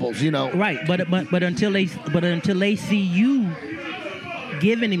the huggables. Right, but until they see you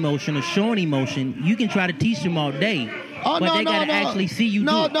giving emotion or showing emotion, you can try to teach them all day. Oh, but they gotta actually see you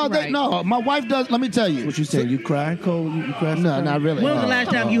do it. No. My wife does. Let me tell you. What you saying? You cry, Cole? You cry? No, not really. When was the last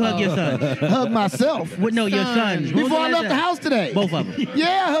time you hugged your son? Hug myself. No, your sons. Before I left the house today. Both of them.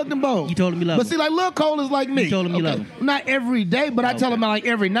 Yeah, I hugged them both. You told him you love them. But see, like, Lil Cole is like me. You told him you love him. Not every day, but I tell him like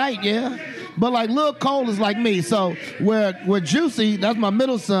every night, yeah. But like Lil Cole is like me. So where Joci, that's my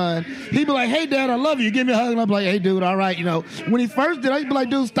middle son, he'd be like, "Hey, Dad, I love you. Give me a hug." And I'm like, "Hey, dude, all right." When he first did, I'd be like,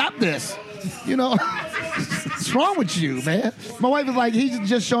 "Dude, stop this." What's wrong with you, man? My wife is like, he's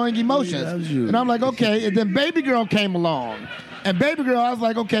just showing emotions. And I'm like, okay. And then baby girl came along. And baby girl, I was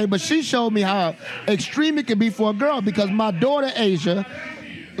like, okay, but she showed me how extreme it can be for a girl, because my daughter, Asia,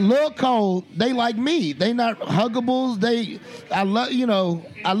 Lil Cole, they like me. They not huggables. I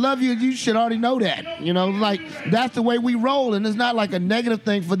love you. You should already know that. Like, that's the way we roll, and it's not like a negative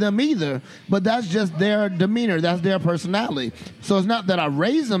thing for them either. But that's just their demeanor. That's their personality. So it's not that I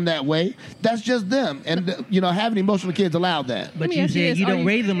raise them that way. That's just them. And having emotional kids allowed that. But you said you don't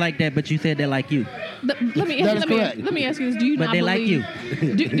raise them like that. But you said they're like you. Let me ask you this: do you but not they believe? Like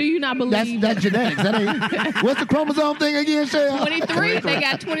you. Do you not believe that's genetics? That ain't. What's the chromosome thing again, Shell? 23. They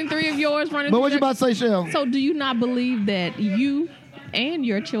got 23 of yours running. But what you about to say, Shell? So do you not believe that you and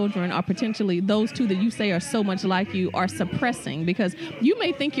your children are potentially those two that you say are so much like you are suppressing, because you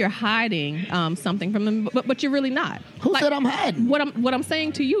may think you're hiding something from them, but you're really not. Who said I'm hiding? What I'm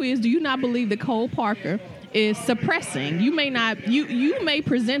saying to you is, do you not believe that Cole Parker is suppressing? You may not. You may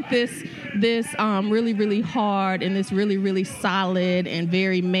present this really, really hard and this really, really solid and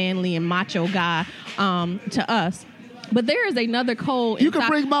very manly and macho guy to us. But there is another Cole. You can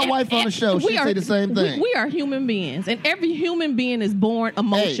bring my wife on the show. She'd say the same thing. We are human beings, and every human being is born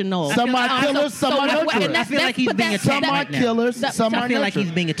emotional. Hey, some are killers, some are nurturers. I feel like he's being attacked. Some are killers, some are I feel like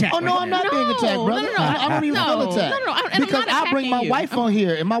he's being attacked. Oh no, I'm not being attacked, brother. No. I don't even feel attacked. No, because I bring my wife on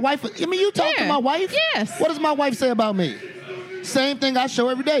here, and my wife. I mean, you talk to my wife. Yes. What does my wife say about me? Same thing I show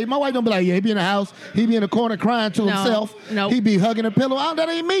every day. My wife don't be like, yeah, he be in the house, he be in the corner crying to himself. Nope. He be hugging a pillow. That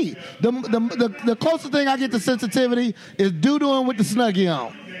ain't me. The closest thing I get to sensitivity is doo-dooing with the Snuggie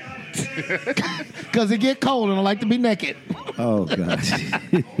on. Because it get cold and I like to be naked. Oh, gosh.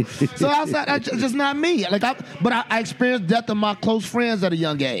 So outside, that's just not me. But I experienced death of my close friends at a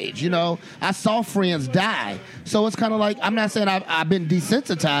young age. You know, I saw friends die. So it's kind of like, I'm not saying I've been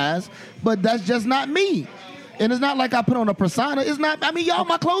desensitized, but that's just not me. And it's not like I put on a persona. It's not. I mean, y'all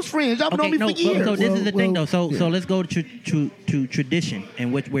my close friends. Y'all known me for years. So this is the thing, though. So let's go to tradition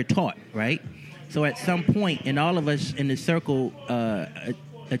and what we're taught, right? So at some point, and all of us in the circle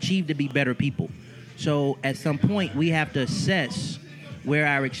achieve to be better people. So at some point, we have to assess where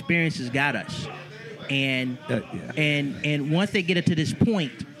our experiences got us, and once they get it to this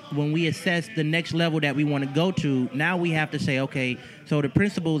point, when we assess the next level that we want to go to, now we have to say, okay, so the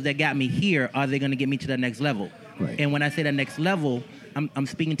principles that got me here, are they going to get me to the next level? Right. And when I say the next level, I'm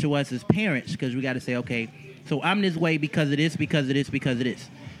speaking to us as parents, because we got to say, okay, so I'm this way because of this, because of this, because of this.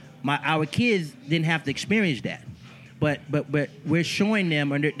 Our kids didn't have to experience that. But we're showing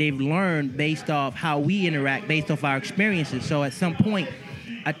them, and they've learned based off how we interact, based off our experiences. So at some point,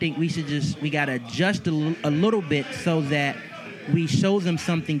 I think we got to adjust a little bit so that we show them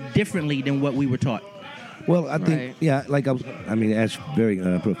something differently than what we were taught. Well, I think, that's very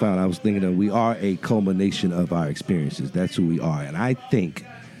profound. I was thinking that we are a culmination of our experiences. That's who we are. And I think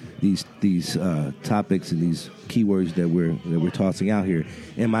these topics and these keywords that we're tossing out here,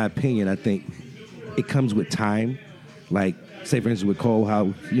 in my opinion, I think it comes with time. Like, say, for instance, with Cole, how,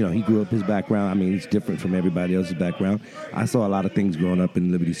 he grew up, his background, I mean, it's different from everybody else's background. I saw a lot of things growing up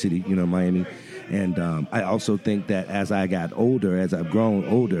in Liberty City, Miami. And I also think that as I got older, as I've grown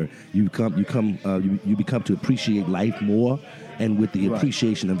older, you become to appreciate life more. And with the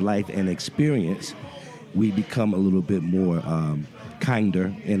appreciation of life and experience, we become a little bit more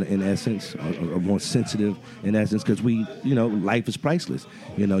kinder in essence, or more sensitive in essence, because life is priceless.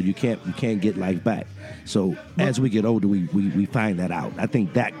 You can't get life back. So as we get older, we find that out. I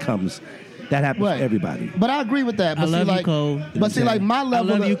think that happens to everybody. But I agree with that. But I love you, Cole. But see, like my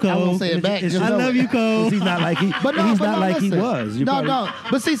level, I love you, Cole. I won't say it back. I love you, Cole. He's not like he. But he's not like listen. he was. No.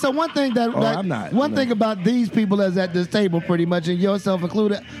 But see, so one thing I'm not. One thing about these people that's at this table, pretty much, and yourself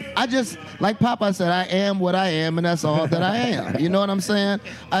included, I just, like Papa said, I am what I am, and that's all that I am. You know what I'm saying?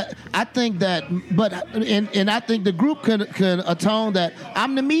 I think that, and I think the group can atone that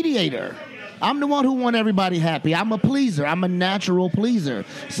I'm the mediator. I'm the one who want everybody happy. I'm a pleaser. I'm a natural pleaser.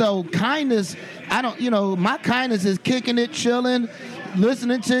 So kindness, my kindness is kicking it, chilling,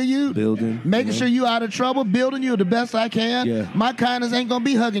 listening to you, building, making sure you out of trouble, building you the best I can. Yeah. My kindness ain't gonna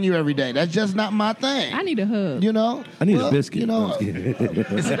be hugging you every day. That's just not my thing. I need a hug. I need a biscuit.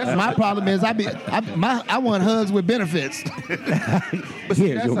 My problem is I want hugs with benefits. But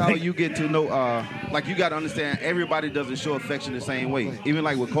see, that's how you get to know. You got to understand, everybody doesn't show affection the same way. Even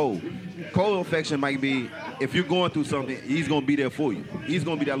like with Cole. Cole affection might be, if you're going through something, he's going to be there for you. He's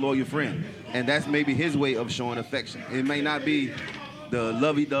going to be that loyal friend. And that's maybe his way of showing affection. It may not be the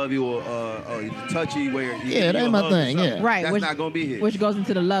lovey-dovey or touchy where that ain't my thing. Yeah, right. That's not gonna be his. Which goes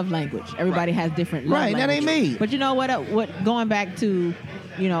into the love language. Everybody has different love language. That ain't me. But you know what? Going back to,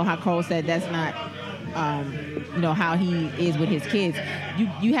 how Cole said that's not, how he is with his kids.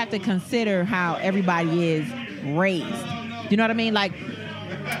 You have to consider how everybody is raised. You know what I mean? Like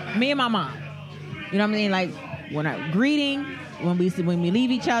me and my mom. You know what I mean? Like when we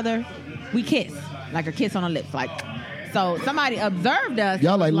leave each other, we kiss, like a kiss on the lips, like. So somebody observed us.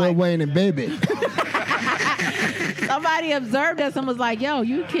 Y'all like Lil Wayne and Baby. Somebody observed us and was like, "Yo,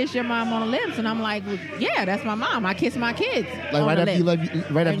 you kiss your mom on the lips," and I'm like, well, "Yeah, that's my mom. I kiss my kids." Like right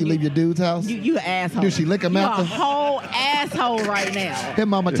after you leave your dude's house. You an asshole. Do she lick him out? You a whole asshole right now. Hey,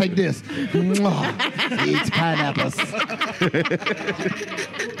 mama, take this. He eats pineapples.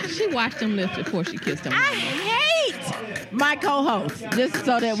 She washed them lips before she kissed them. I hate my co-host, just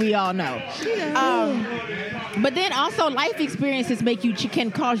so that we all know. But then also life experiences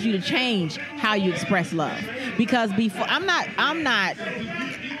can cause you to change how you express love. Because before, I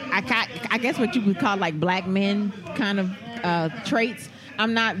guess what you would call like black men kind of traits.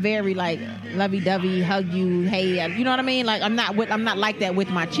 I'm not very like lovey-dovey, hug you, hey, you know what I mean? Like I'm not like that with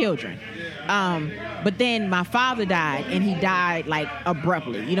my children. But then my father died, and he died like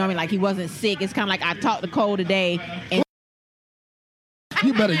abruptly. You know what I mean? Like he wasn't sick. It's kind of like I talked to Cole today, and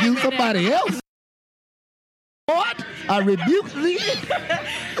You better use somebody else. What? I rebuke thee.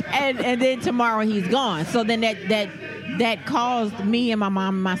 and then tomorrow he's gone. So then that caused me and my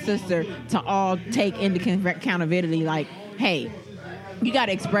mom and my sister to all take into accountability, like, hey, you got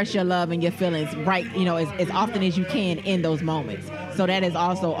to express your love and your feelings right, as often as you can in those moments. So that has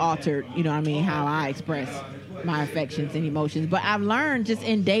also altered, how I express my affections and emotions. But I've learned just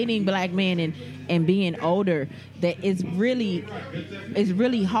in dating black men and being older that it's really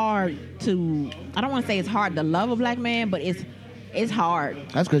hard to, I don't want to say it's hard to love a black man, but it's hard.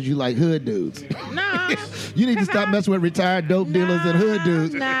 That's because you like hood dudes. Nah. You need to stop messing with retired dope dealers and hood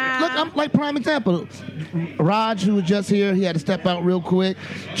dudes. Nah. Look, I'm like prime example. Raj, who was just here, he had to step out real quick.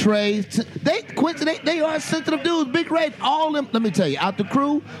 Trey, Quincy, they are sensitive dudes. Big Ray, all of them. Let me tell you, out the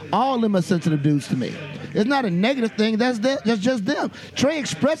crew, all of them are sensitive dudes to me. It's not a negative thing. That's just them. Trey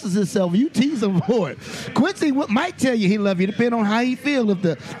expresses himself. You tease him for it. Quincy might tell you he love you, depending on how he feel.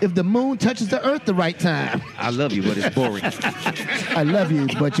 If the moon touches the earth the right time. I love you, but it's boring. I love you,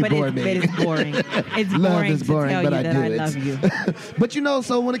 but you bore me. But it's boring. It's Love boring is boring, to tell but you I that do I it. love you. But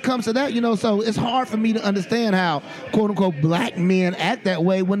so when it comes to that, so it's hard for me to understand how quote unquote black men act that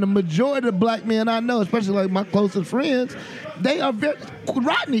way when the majority of black men I know, especially like my closest friends, they are very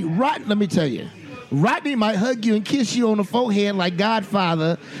Rodney, let me tell you. Rodney might hug you and kiss you on the forehead like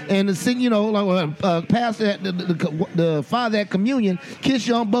Godfather, and the sing, pastor at the father at communion, kiss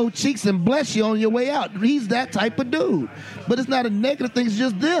you on both cheeks and bless you on your way out. He's that type of dude. But it's not a negative thing; it's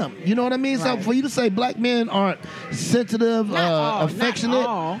just them. You know what I mean? Right. So for you to say black men aren't sensitive,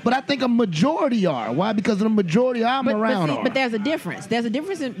 affectionate, but I think a majority are. Why? Because of the majority I'm around. But there's a difference. There's a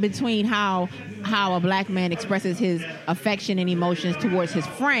difference between how a black man expresses his affection and emotions towards his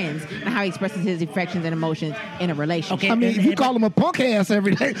friends and how he expresses his affections and emotions in a relationship. Okay. I mean, if you call him a punk ass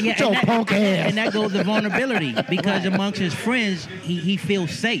every day, your punk ass. And that goes to vulnerability because amongst his friends, he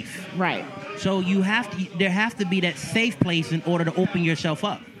feels safe. Right. So there has to be that safe place in order to open yourself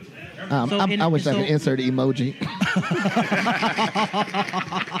up. I wish I could insert an emoji.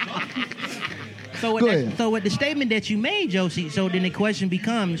 So with the statement that you made, Joci, so then the question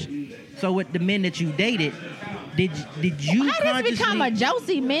becomes, so with the men that you dated, did you How does it become a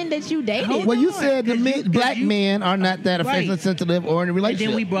Joci men that you dated? Well, you said black men are not that affectionate, sensitive, or in a relationship.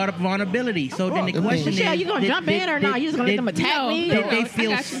 And then we brought up vulnerability. So then the question is, Michelle, you gonna jump in or not? You just gonna let them attack me? Did they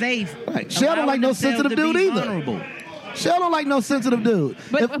feel safe? Right. Shell don't like no sensitive dude either. Vulnerable? Shell don't like no sensitive dude.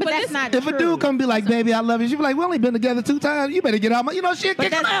 But that's not if true. a dude come be like, baby, I love you, she be like, we only been together 2 times. You better get out. Kick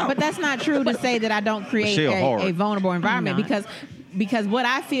him out. But that's not true to say that I don't create a vulnerable environment because what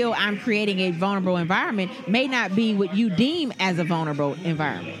I feel I'm creating a vulnerable environment may not be what you deem as a vulnerable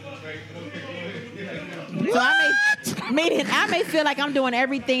environment. What? So I may feel like I'm doing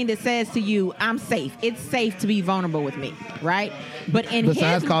everything that says to you, I'm safe. It's safe to be vulnerable with me, right? But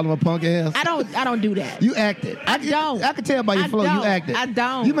besides calling him a punk ass, I don't do that. You acted. I don't. I can tell by your flow. You acted. I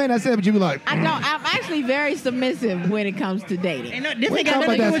don't. You may not say it, but you be like. I don't. I'm actually very submissive when it comes to dating. This ain't got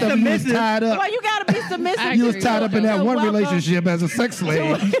nothing to do with submissive. Tied up. Well, you gotta be submissive. You was tied up in that one welcome. relationship as a sex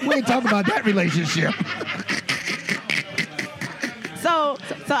slave. We ain't talking about that relationship.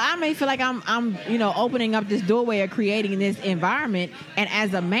 So I may feel like I'm opening up this doorway or creating this environment, and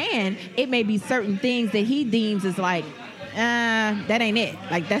as a man, it may be certain things that he deems as like, that ain't it.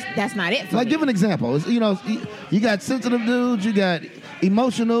 Like that's not it for me. Give an example. You got sensitive dudes, you got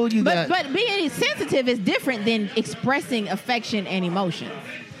emotional, But being sensitive is different than expressing affection and emotion.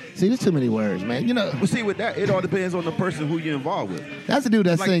 See, there's too many words, man. Well, see, with that, it all depends on the person who you're involved with. That's the dude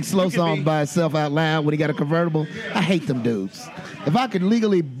that sings slow songs by himself out loud when he got a convertible. I hate them dudes. If I could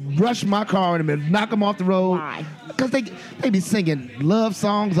legally rush my car in them and knock them off the road. Why? Because they be singing love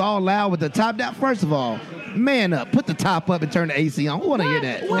songs all loud with the top down. First of all, man up. Put the top up and turn the AC on. Who want to hear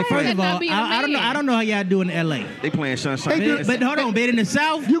that? Well, first of all, I don't know how y'all do in L.A. They playing Sunshine. But hold on, in the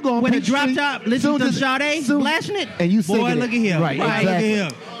South, you going when the drop top, listen to Sade blasting it, and you singing boy, look at here. Right, exactly. Look at here.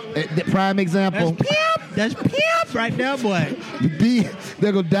 The prime example. That's pimp right there, boy.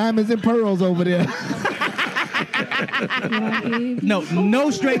 There go diamonds and pearls over there.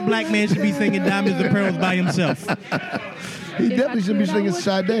 No straight black man should be singing Diamonds and Pearls by himself. He definitely should be singing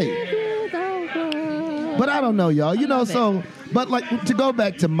Sade. But I don't know, y'all. You know, so, but like to go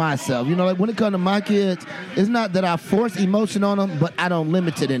back to myself, you know, like when it comes to my kids, it's not that I force emotion on them, but I don't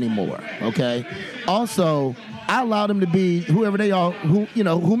limit it anymore. Okay. Also, I allow them to be whoever they are,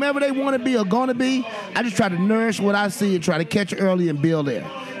 whomever they want to be or going to be. I just try to nourish what I see and try to catch it early and build there.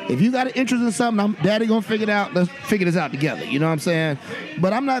 If you got an interest in something, Daddy gonna figure it out. Let's figure this out together. You know what I'm saying?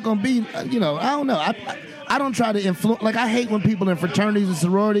 But I'm not gonna be, I don't know. I don't try to influence. Like I hate when people in fraternities and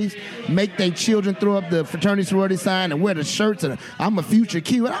sororities make their children throw up the fraternity sorority sign and wear the shirts and I'm a future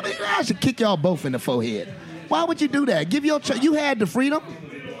Q. And I should kick y'all both in the forehead. Why would you do that? Give your you had the freedom.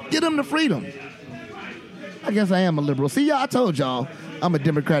 Give them the freedom. I guess I am a liberal. See, y'all, I told y'all I'm a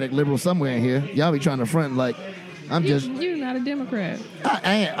Democratic liberal somewhere in here. Y'all be trying to front like I'm just. You're not a Democrat.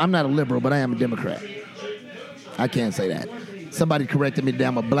 I'm not a liberal, but I am a Democrat. I can't say that. Somebody corrected me.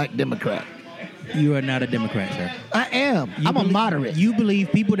 I'm a black Democrat. You are not a Democrat, sir. I am. I'm a moderate. You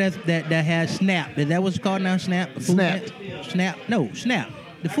believe people that have SNAP. Is that what's called now? SNAP? SNAP. SNAP? No, SNAP.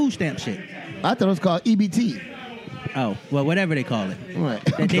 The food stamp shit. I thought it was called EBT. Oh, well, whatever they call it. Right.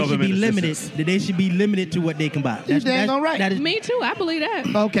 That they should be limited. That they should be limited to what they can buy. You dang all right. That is, Me too. I believe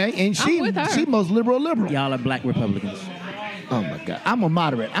that. Okay, and I'm with her. she most liberal. y'all are black Republicans. Oh my God, I'm a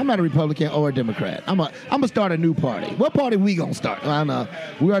moderate. I'm not a Republican or a Democrat. I'm gonna start a new party. What party we gonna start? I know.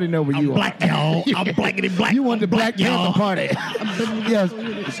 We already know where you black, are. y'all. I'm blackity black. You want the Black y'all. Panther party? Yes.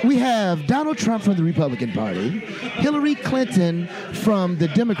 We have Donald Trump from the Republican Party, Hillary Clinton from the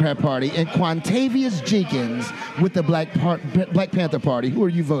Democrat Party, and Quintavious Jenkins with the Black Panther Party. Who are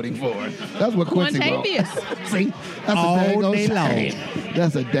you voting for? That's what Quincy wrote. Quintavious. See, that's All a dang on day shame.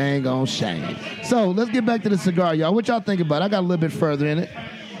 That's a dang on shame. So let's get back to the cigar, y'all. What y'all think about it? I got a little bit further in it.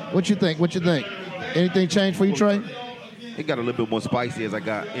 What you think? Anything changed for you, Trey? It got a little bit more spicy as I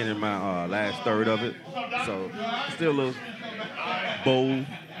got in my last third of it. So still a little bold,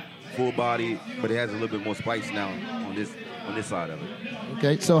 full body, but it has a little bit more spice now on this side of it.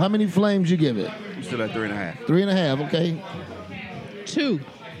 Okay, so how many flames you give it? I'm still at 3.5. 3.5, okay. 2.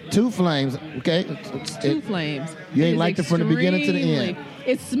 2 flames, okay. 2 flames. You ain't It is liked it from the beginning to the end.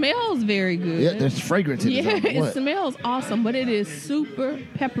 It smells very good. Yeah, there's fragrance in it. Yeah, it What? smells awesome, but it is super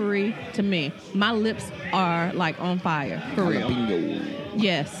peppery to me. My lips are like on fire, for real. Jalapeno.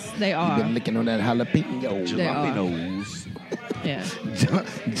 Yes, they You've are. been licking on that jalapeno. They are. Jalapenos. Yeah.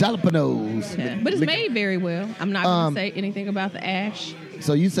 Jalapenos. Yeah. But it's Lick- made very well. I'm not going to say anything about the ash.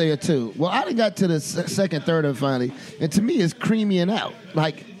 So you say a 2. Well, I done got to the second, third of it finally, and to me it's creamy and out.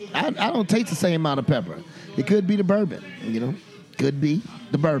 Like, I don't taste the same amount of pepper. It could be the bourbon, Could be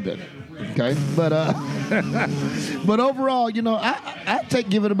the bourbon. Okay? But but overall, I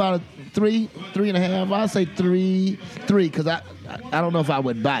give it about a 3.5. I'll say 3, because I don't know if I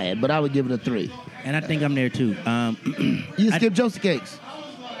would buy it, but I would give it a 3. And I think I'm there too. You skip Joci Cakes.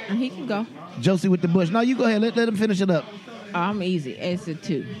 He can go. Joci with the bush. No, you go ahead. Let him finish it up. I'm easy. It's a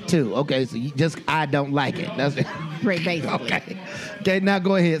 2. 2. Okay, so you just I don't like it. That's it. Great, basically. Okay. Okay, now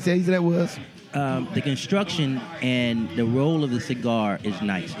go ahead. See how that was. The construction and the roll of the cigar is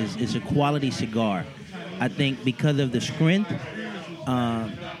nice. It's a quality cigar. I think because of the strength,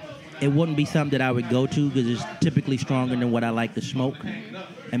 it wouldn't be something that I would go to because it's typically stronger than what I like to smoke.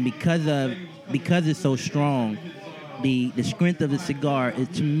 And because it's so strong, the strength of the cigar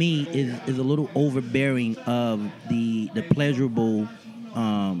to me is a little overbearing of the pleasurable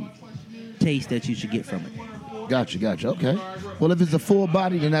taste that you should get from it. Gotcha. Okay. Well, if it's a full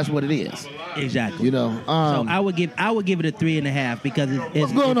body, then that's what it is. Exactly. So I would give it a 3.5 because it's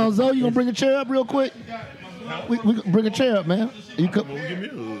what's going on, Zoe? You gonna bring a chair up real quick? We bring a chair up, man. You come.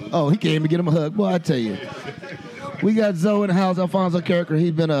 Oh, he came to get him a hug. Boy, I tell you. We got Zoe in the house, Alfonso Character.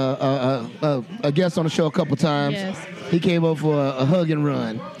 He's been a guest on the show a couple times. Yes. He came over for a hug and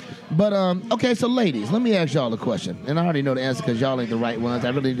run. But, okay, so ladies, let me ask y'all a question. And I already know the answer because y'all ain't the right ones. I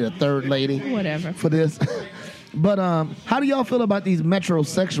really need a third lady Whatever. for this. But how do y'all feel about these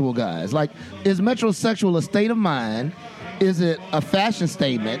metrosexual guys? Like, is metrosexual a state of mind? Is it a fashion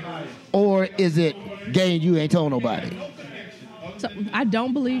statement? Or is it gay and you ain't told nobody? So I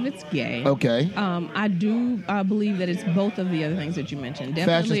don't believe it's gay. Okay. I do believe that it's both of the other things that you mentioned. Fashion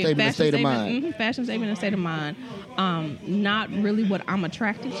Definitely statement and state of mind. Fashion statement and state of mind. Not really what I'm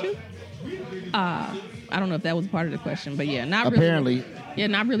attracted to. I don't know if that was part of the question, but yeah, not Apparently. really. Yeah,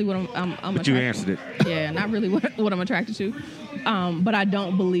 not really what I'm But you answered it. Yeah, not really what I'm attracted to. But I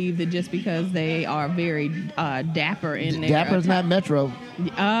don't believe that just because they are very dapper in their Dapper's not metro.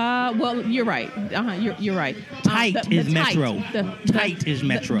 well, you're right. You're right. Tight The is metro. Tight is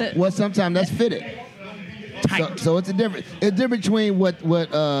metro. Well, sometimes that's fitted. Tight. So it's a different. It's different between what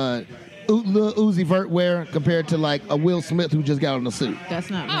Lil Uzi Vert wear compared to like a Will Smith who just got on the suit? That's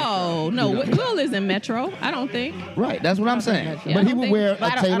not. Metro. Oh no, Will isn't Metro. I don't think. Right, that's what I'm saying. Metro. But he would wear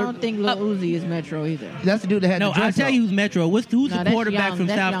But a I Taylor. don't think Lil Uzi is Metro either. That's the dude that had No, the dress I'll tell on. you who's Metro. Who's No, the that's quarterback Young- from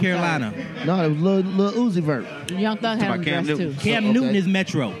that's South Young Carolina? No, it was Lil Uzi Vert. Young Thug had about him Cam dressed too. Newton. Cam Okay. Newton is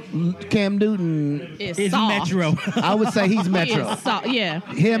Metro. Cam Newton, It's Is soft. Metro. I would say he's He Metro. is soft. Yeah.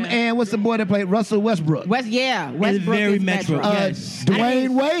 Him and what's the boy that played Russell Westbrook? Westbrook very is Metro. Metro. Yes. Dwayne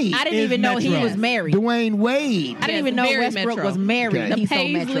Wade. I didn't is even know he Metro. was married. Dwayne Wade. I didn't Yes, even know very Westbrook Metro. was married. Okay. He's The so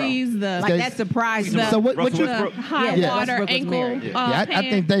Metro. Paisleys, the Okay. Like that surprised me. So what Russell you? Westbrook. high Yeah, water Westbrook was ankle. married. Yeah, I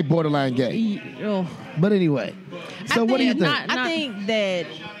think they borderline gay. Oh. But anyway, so what do you think? I think that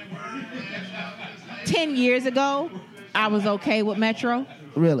 10 years ago, I was okay with Metro.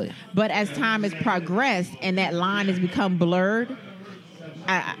 Really? But as time has progressed and that line has become blurred,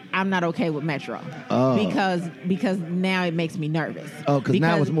 I'm not okay with Metro. Oh. Because now it makes me nervous. Oh, 'cause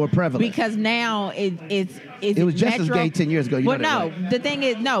now it's more prevalent. Because now it's It was just as Metro? gay 10 years ago. You Well, know that, no. right? The thing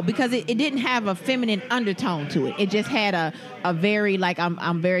is, no, because it didn't have a feminine undertone to it. It just had a very, like,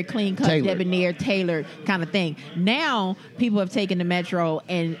 I'm very clean cut, Tailored. debonair, tailored kind of thing. Now, people have taken the Metro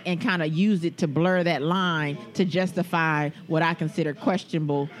and kind of used it to blur that line to justify what I consider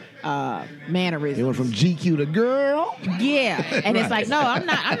questionable mannerisms. It went from GQ to girl. Yeah, and it's like, no, I'm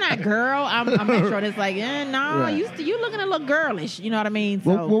not girl. I'm Metro. And it's like, no, Right. you looking a little girlish. You know what I mean?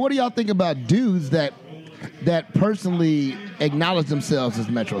 Well, what do y'all think about dudes that personally acknowledge themselves as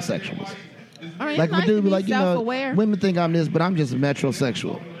metrosexuals? I mean, Like, it's nice a dude to be be like, self-aware. women think I'm this, but I'm just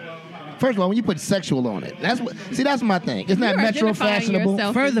metrosexual. First of all, when you put sexual on it, that's my thing. It's not You're metro identifying fashionable.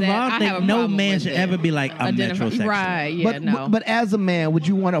 yourself First as of all, that. I have think a no problem man with should it. ever be like, I'm metrosexual. Right, yeah, no. But as a man, would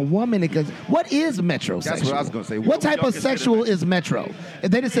you want a woman? Because what is metrosexual? That's what I was gonna say. What What type y'all of consider- sexual is metro? If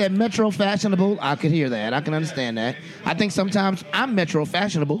they just said metro fashionable, I could hear that. I can understand that. I think sometimes I'm metro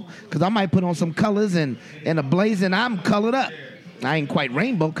fashionable because I might put on some colors and a blazer and I'm colored up. I ain't quite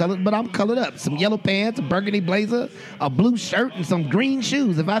rainbow colored, but I'm colored up. Some yellow pants, a burgundy blazer, a blue shirt, and some green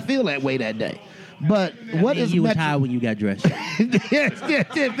shoes if I feel that way that day. But what is you was metro? high when you got dressed. yes, man,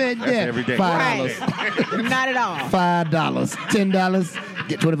 yeah. every day. $5. Right. Not at all. $5, $10,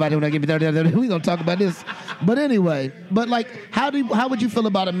 get 25. When I give you 30, we gonna talk about this. But anyway, like, how would you feel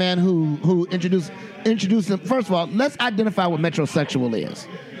about a man who introduced him? First of all, let's identify what metrosexual is.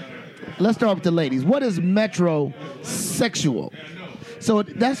 Let's start with the ladies. What is metrosexual? So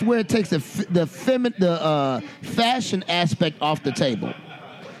that's where it takes the fashion aspect off the table.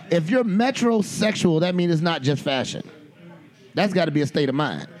 If you're metrosexual, that means it's not just fashion. That's got to be a state of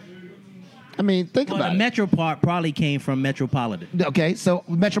mind. I mean, think Well, about the it. metro part probably came from metropolitan. Okay, so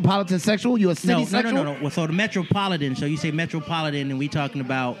metropolitan sexual, you a city sexual? No. Well, so the metropolitan. So you say metropolitan, and we talking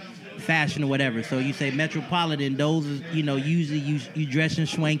about fashion or whatever. So you say metropolitan. Those, usually you dressing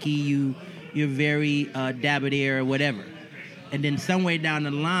swanky. You're very debonair or whatever. And then somewhere down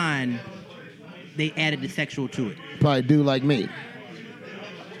the line, they added the sexual to it. Probably do like me.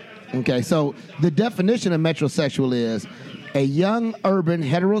 Okay, so the definition of metrosexual is a young, urban,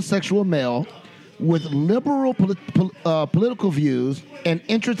 heterosexual male with liberal political views, an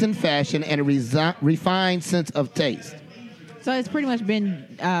interest in fashion, and a refined sense of taste. So it's pretty much been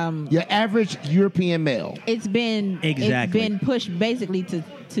Your average European male. it's been pushed basically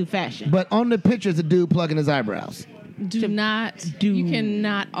to fashion. But on the picture, it's a dude plugging his eyebrows. You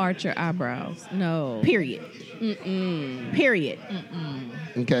cannot arch your eyebrows. No. Period. Period.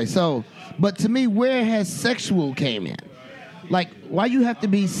 Okay, so, but to me, where has sexual came in? Like, why you have to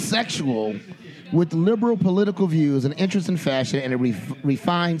be sexual with liberal political views, an interest in fashion, and a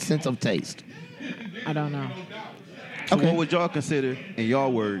refined sense of taste? I don't know. So Okay. what would y'all consider, in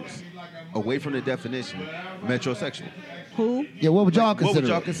y'all words, away from the definition, metrosexual? Who? Yeah, what would y'all What consider? would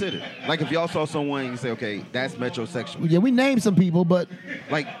y'all consider? Like if y'all saw someone and you say, okay, that's metrosexual. Yeah, we named some people, but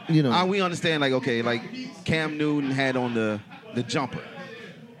Like, we understand, like, okay, like Cam Newton had on the jumper.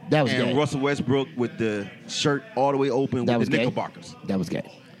 that was And gay. Russell Westbrook with the shirt all the way open That was with the gay. knickerbockers. That was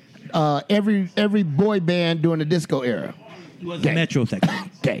gay. Every boy band during the disco era, Was Gay. metrosexual.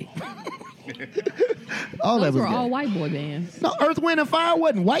 gay. All Those that was were gay. all white boy bands. No, Earth, Wind, and Fire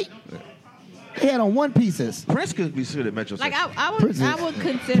wasn't white. They had on one pieces. Prince could be considered metrosexual. Like Prince I is- would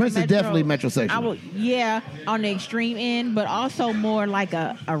consider Prince is definitely metrosexual. I would, yeah, on the extreme end, but also more like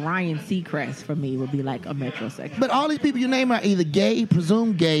a Ryan Seacrest for me would be like a metrosexual. But all these people you name are either gay,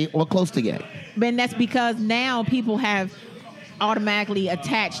 presumed gay, or close to gay. But that's because now people have automatically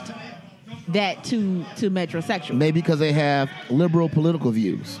attached that to metrosexual. Maybe because they have liberal political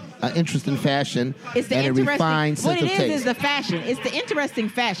views, an interest in fashion, It's the and a interesting. refined What sense it of taste. is the fashion. It's the interesting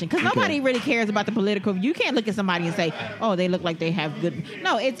fashion because Okay. nobody really cares about the political. You can't look at somebody and say, "Oh, they look like they have good."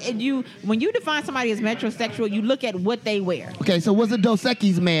 No, you. When you define somebody as metrosexual, you look at what they wear. Okay, so was a Dos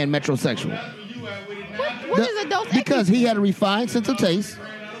Equis man metrosexual? What is a Dos Equis? Because he had a refined sense of taste.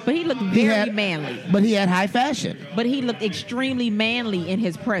 But he looked He very had, manly. But he had high fashion. But he looked extremely manly in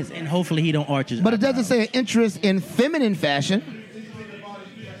his And presence. hopefully he don't arch his But it eyebrows. doesn't say an interest in feminine fashion.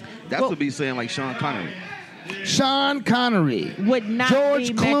 That's what be saying like Sean Connery. Sean Connery, Would not George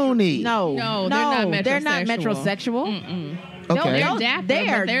be Clooney. No, they're not metrosexual. Mm-mm. Okay. No, They're dapper, but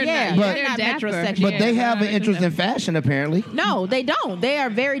they're not- But- they're not dapper. metrosexual. But they Yeah, have an they're interest in not- fashion, apparently. No, they don't. They are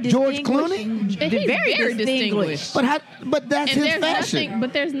very George distinguished. Clooney? He's Very very distinguished. distinguished. But that's And his there's fashion. nothing,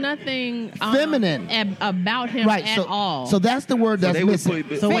 but there's nothing Feminine. about him Right. at So, all. so that's the word that's they would missing.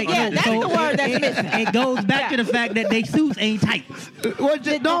 put- So wait, Yeah, that's so the word that's it, missing. It goes back to the fact that they suits ain't tight. Well,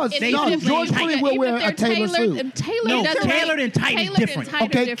 no, It's no, different. George Even Clooney will if wear they're a tailored suit. No, doesn't- tailored and tight is tailored and different. tight are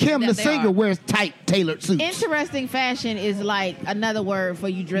Okay, different Kim than the they singer are. wears tight tailored suits. Interesting fashion is like another word for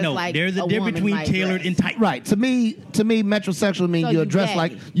you dress No, like there's a a difference woman between might tailored dress. and tight. Right. To me, metrosexual means So you're you dressed gay.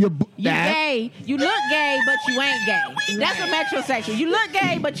 like you're. You gay. You look gay, but you ain't gay. That's a metrosexual. You look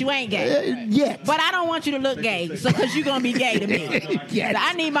gay, but you ain't gay. Yet. But I don't want you to look gay, so because you're gonna be gay to me. Yes.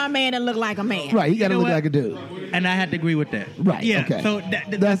 I need my man to look like a man. Right. You got to You know look what? like a dude. And I had to agree with that. Right, Yeah. okay. So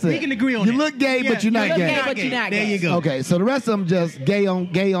That's we it. can agree on You that. look gay, but you're not You look gay. gay, but you're not There gay. you go. Okay, so the rest of them just gay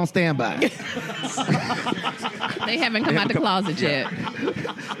on standby. They haven't come out the closet yet.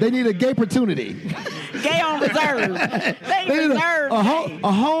 They need a gay opportunity. Gay on reserve. They They need reserve.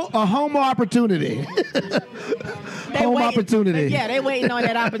 a homo opportunity. They home waiting- opportunity. Yeah, they waiting on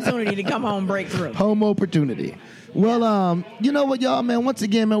that opportunity to come home break through. Homo opportunity. Well, you know what, y'all, man? Once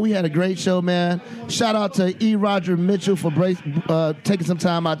again, man, we had a great show, man. Shout out to E. Roger Mitchell for taking some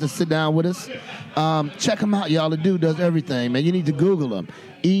time out to sit down with us. Check him out, y'all. The dude does everything, man. You need to Google him.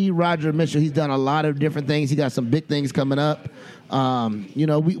 E. Roger Mitchell. He's done a lot of different things. He got some big things coming up. You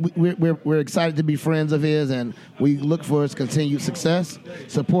know, we're excited to be friends of his, and we look for his continued success.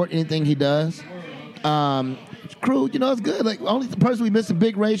 Support anything he does. Crew, you know, it's good. Like, only the person we missing,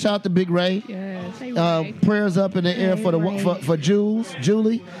 Big Ray. Shout out to Big Ray. Yes, hey, Ray. Prayers up in the air for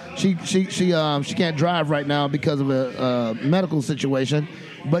Julie. She can't drive right now because of a medical situation.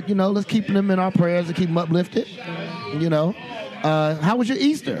 But you know, let's keep them in our prayers and keep them uplifted. You know, how was your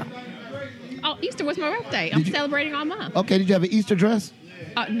Easter? Oh, Easter was my birthday. I'm celebrating all month. Okay, did you have an Easter dress?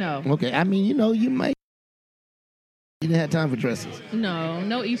 No, Okay, I mean, you know, you didn't have time for dresses.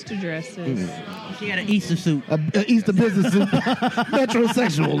 no Easter dresses. She had an Easter suit. A Easter business suit,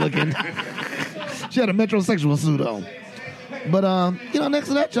 metrosexual looking. She had a metrosexual suit on. But you know, next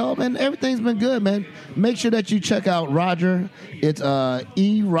to that, y'all, man, everything's been good, man. Make sure that you check out Roger. It's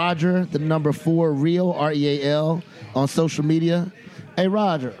E Roger, the number 4 Real, REAL, on social media. Hey,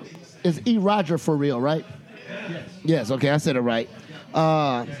 Roger, it's E Roger for real, right? Yes. Okay, I said it right.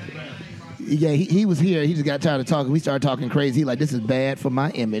 Yeah, he was here. He just got tired of talking. We started talking crazy. He like, this is bad for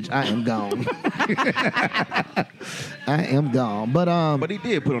my image. I am gone. I am gone. But he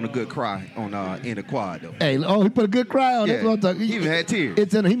did put on a good cry on in the quad though. Hey, he put a good cry on. That's Yeah, what I'm talking. he even had tears.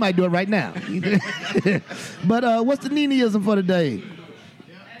 It's in. He might do it right now. But what's the Niniism for today?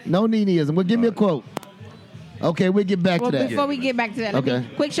 No Niniism. Well, give me a quote. Okay, we'll get back Well, to that. before we get back to that, let Okay.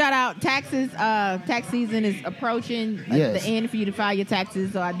 me, quick shout out. Taxes. Tax season is approaching. Yes. The end for you to file your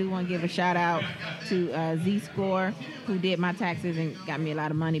taxes. So I do want to give a shout out to Z Score, who did my taxes and got me a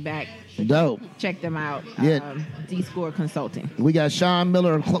lot of money back. Dope. Check them out. Yeah. Z Score Consulting. We got Sean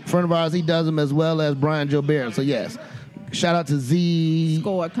Miller, a friend of ours. He does them as well as Brian Jobert. So yes, shout out to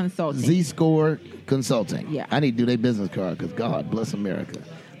Score Consulting. Z Score Consulting. Yeah. I need to do their business card because God bless America.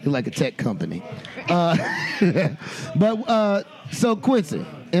 They're like a tech company. But so Quincy,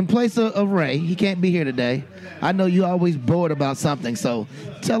 in place of Ray, he can't be here today. I know you're always bored about something, so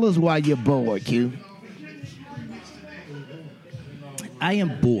tell us why you're bored, Q. I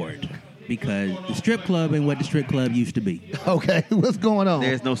am bored because the strip club ain't what the strip club used to be. Okay, what's going on?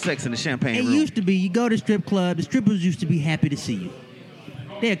 There's no sex in the champagne It room. used to be, you go to strip club, the strippers used to be happy to see you.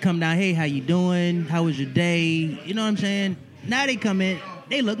 They'd come down, hey, how you doing? How was your day? You know what I'm saying? Now they come in,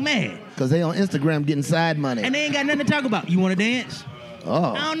 they look mad. Because they on Instagram getting side money. And they ain't got nothing to talk about. You want to dance?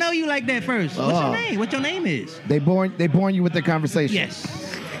 Oh. I don't know you like that first. What's Oh. your name? What your name is? They born you with their conversation. Yes.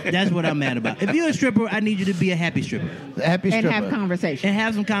 That's what I'm mad about. If you're a stripper, I need you to be a happy stripper Happy And stripper. have conversation. and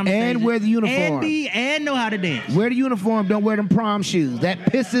have some conversation And wear the uniform. and know how to dance. Wear the uniform. Don't wear them prom shoes. That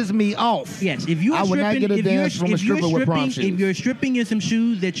pisses me off. Yes, if you're I would not stripping, get a if you're, dance from a if you're stripper with prom stripping, shoes. if you're stripping in some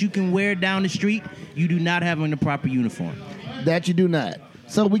shoes that you can wear down the street, you do not have on the proper uniform. That you do not.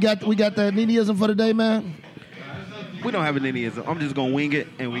 So we got the Niniism for the day, man. We don't have an Indianism. I'm just gonna wing it,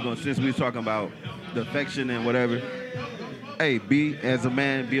 and since we're talking about the affection and whatever. Hey, as a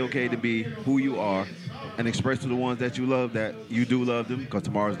man, be okay to be who you are, and express to the ones that you love that you do love them, because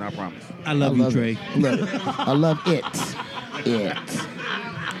tomorrow's not promised. I love you, Trey. I love it. It.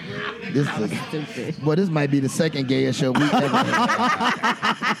 This is Stupid. well. This might be the second gayest show we've ever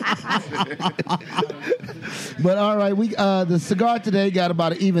had. But all right, the cigar today got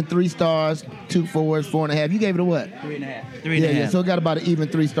about an even 3 stars, 2 4s, 4.5. You gave it a what? 3.5. Yeah. So it got about an even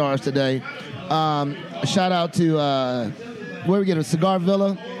 3 stars today. Shout out to where we get a Cigar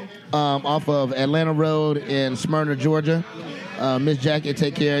Villa off of Atlanta Road in Smyrna, Georgia. Miss Jackie,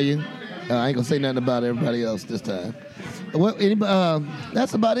 take care of you. I ain't gonna say nothing about everybody else this time. Well,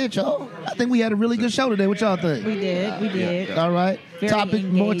 that's about it, y'all. I think we had a really good show today. What y'all think? We did. Yeah. All right. Very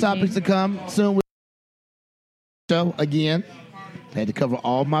More engaging. topics to come soon. With show again. Had to cover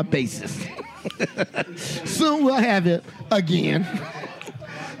all my bases. Soon we'll have it again.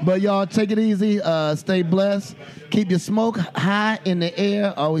 But y'all take it easy. Stay blessed. Keep your smoke high in the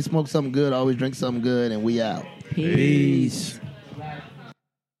air. Always smoke something good. Always drink something good. And we out. Peace.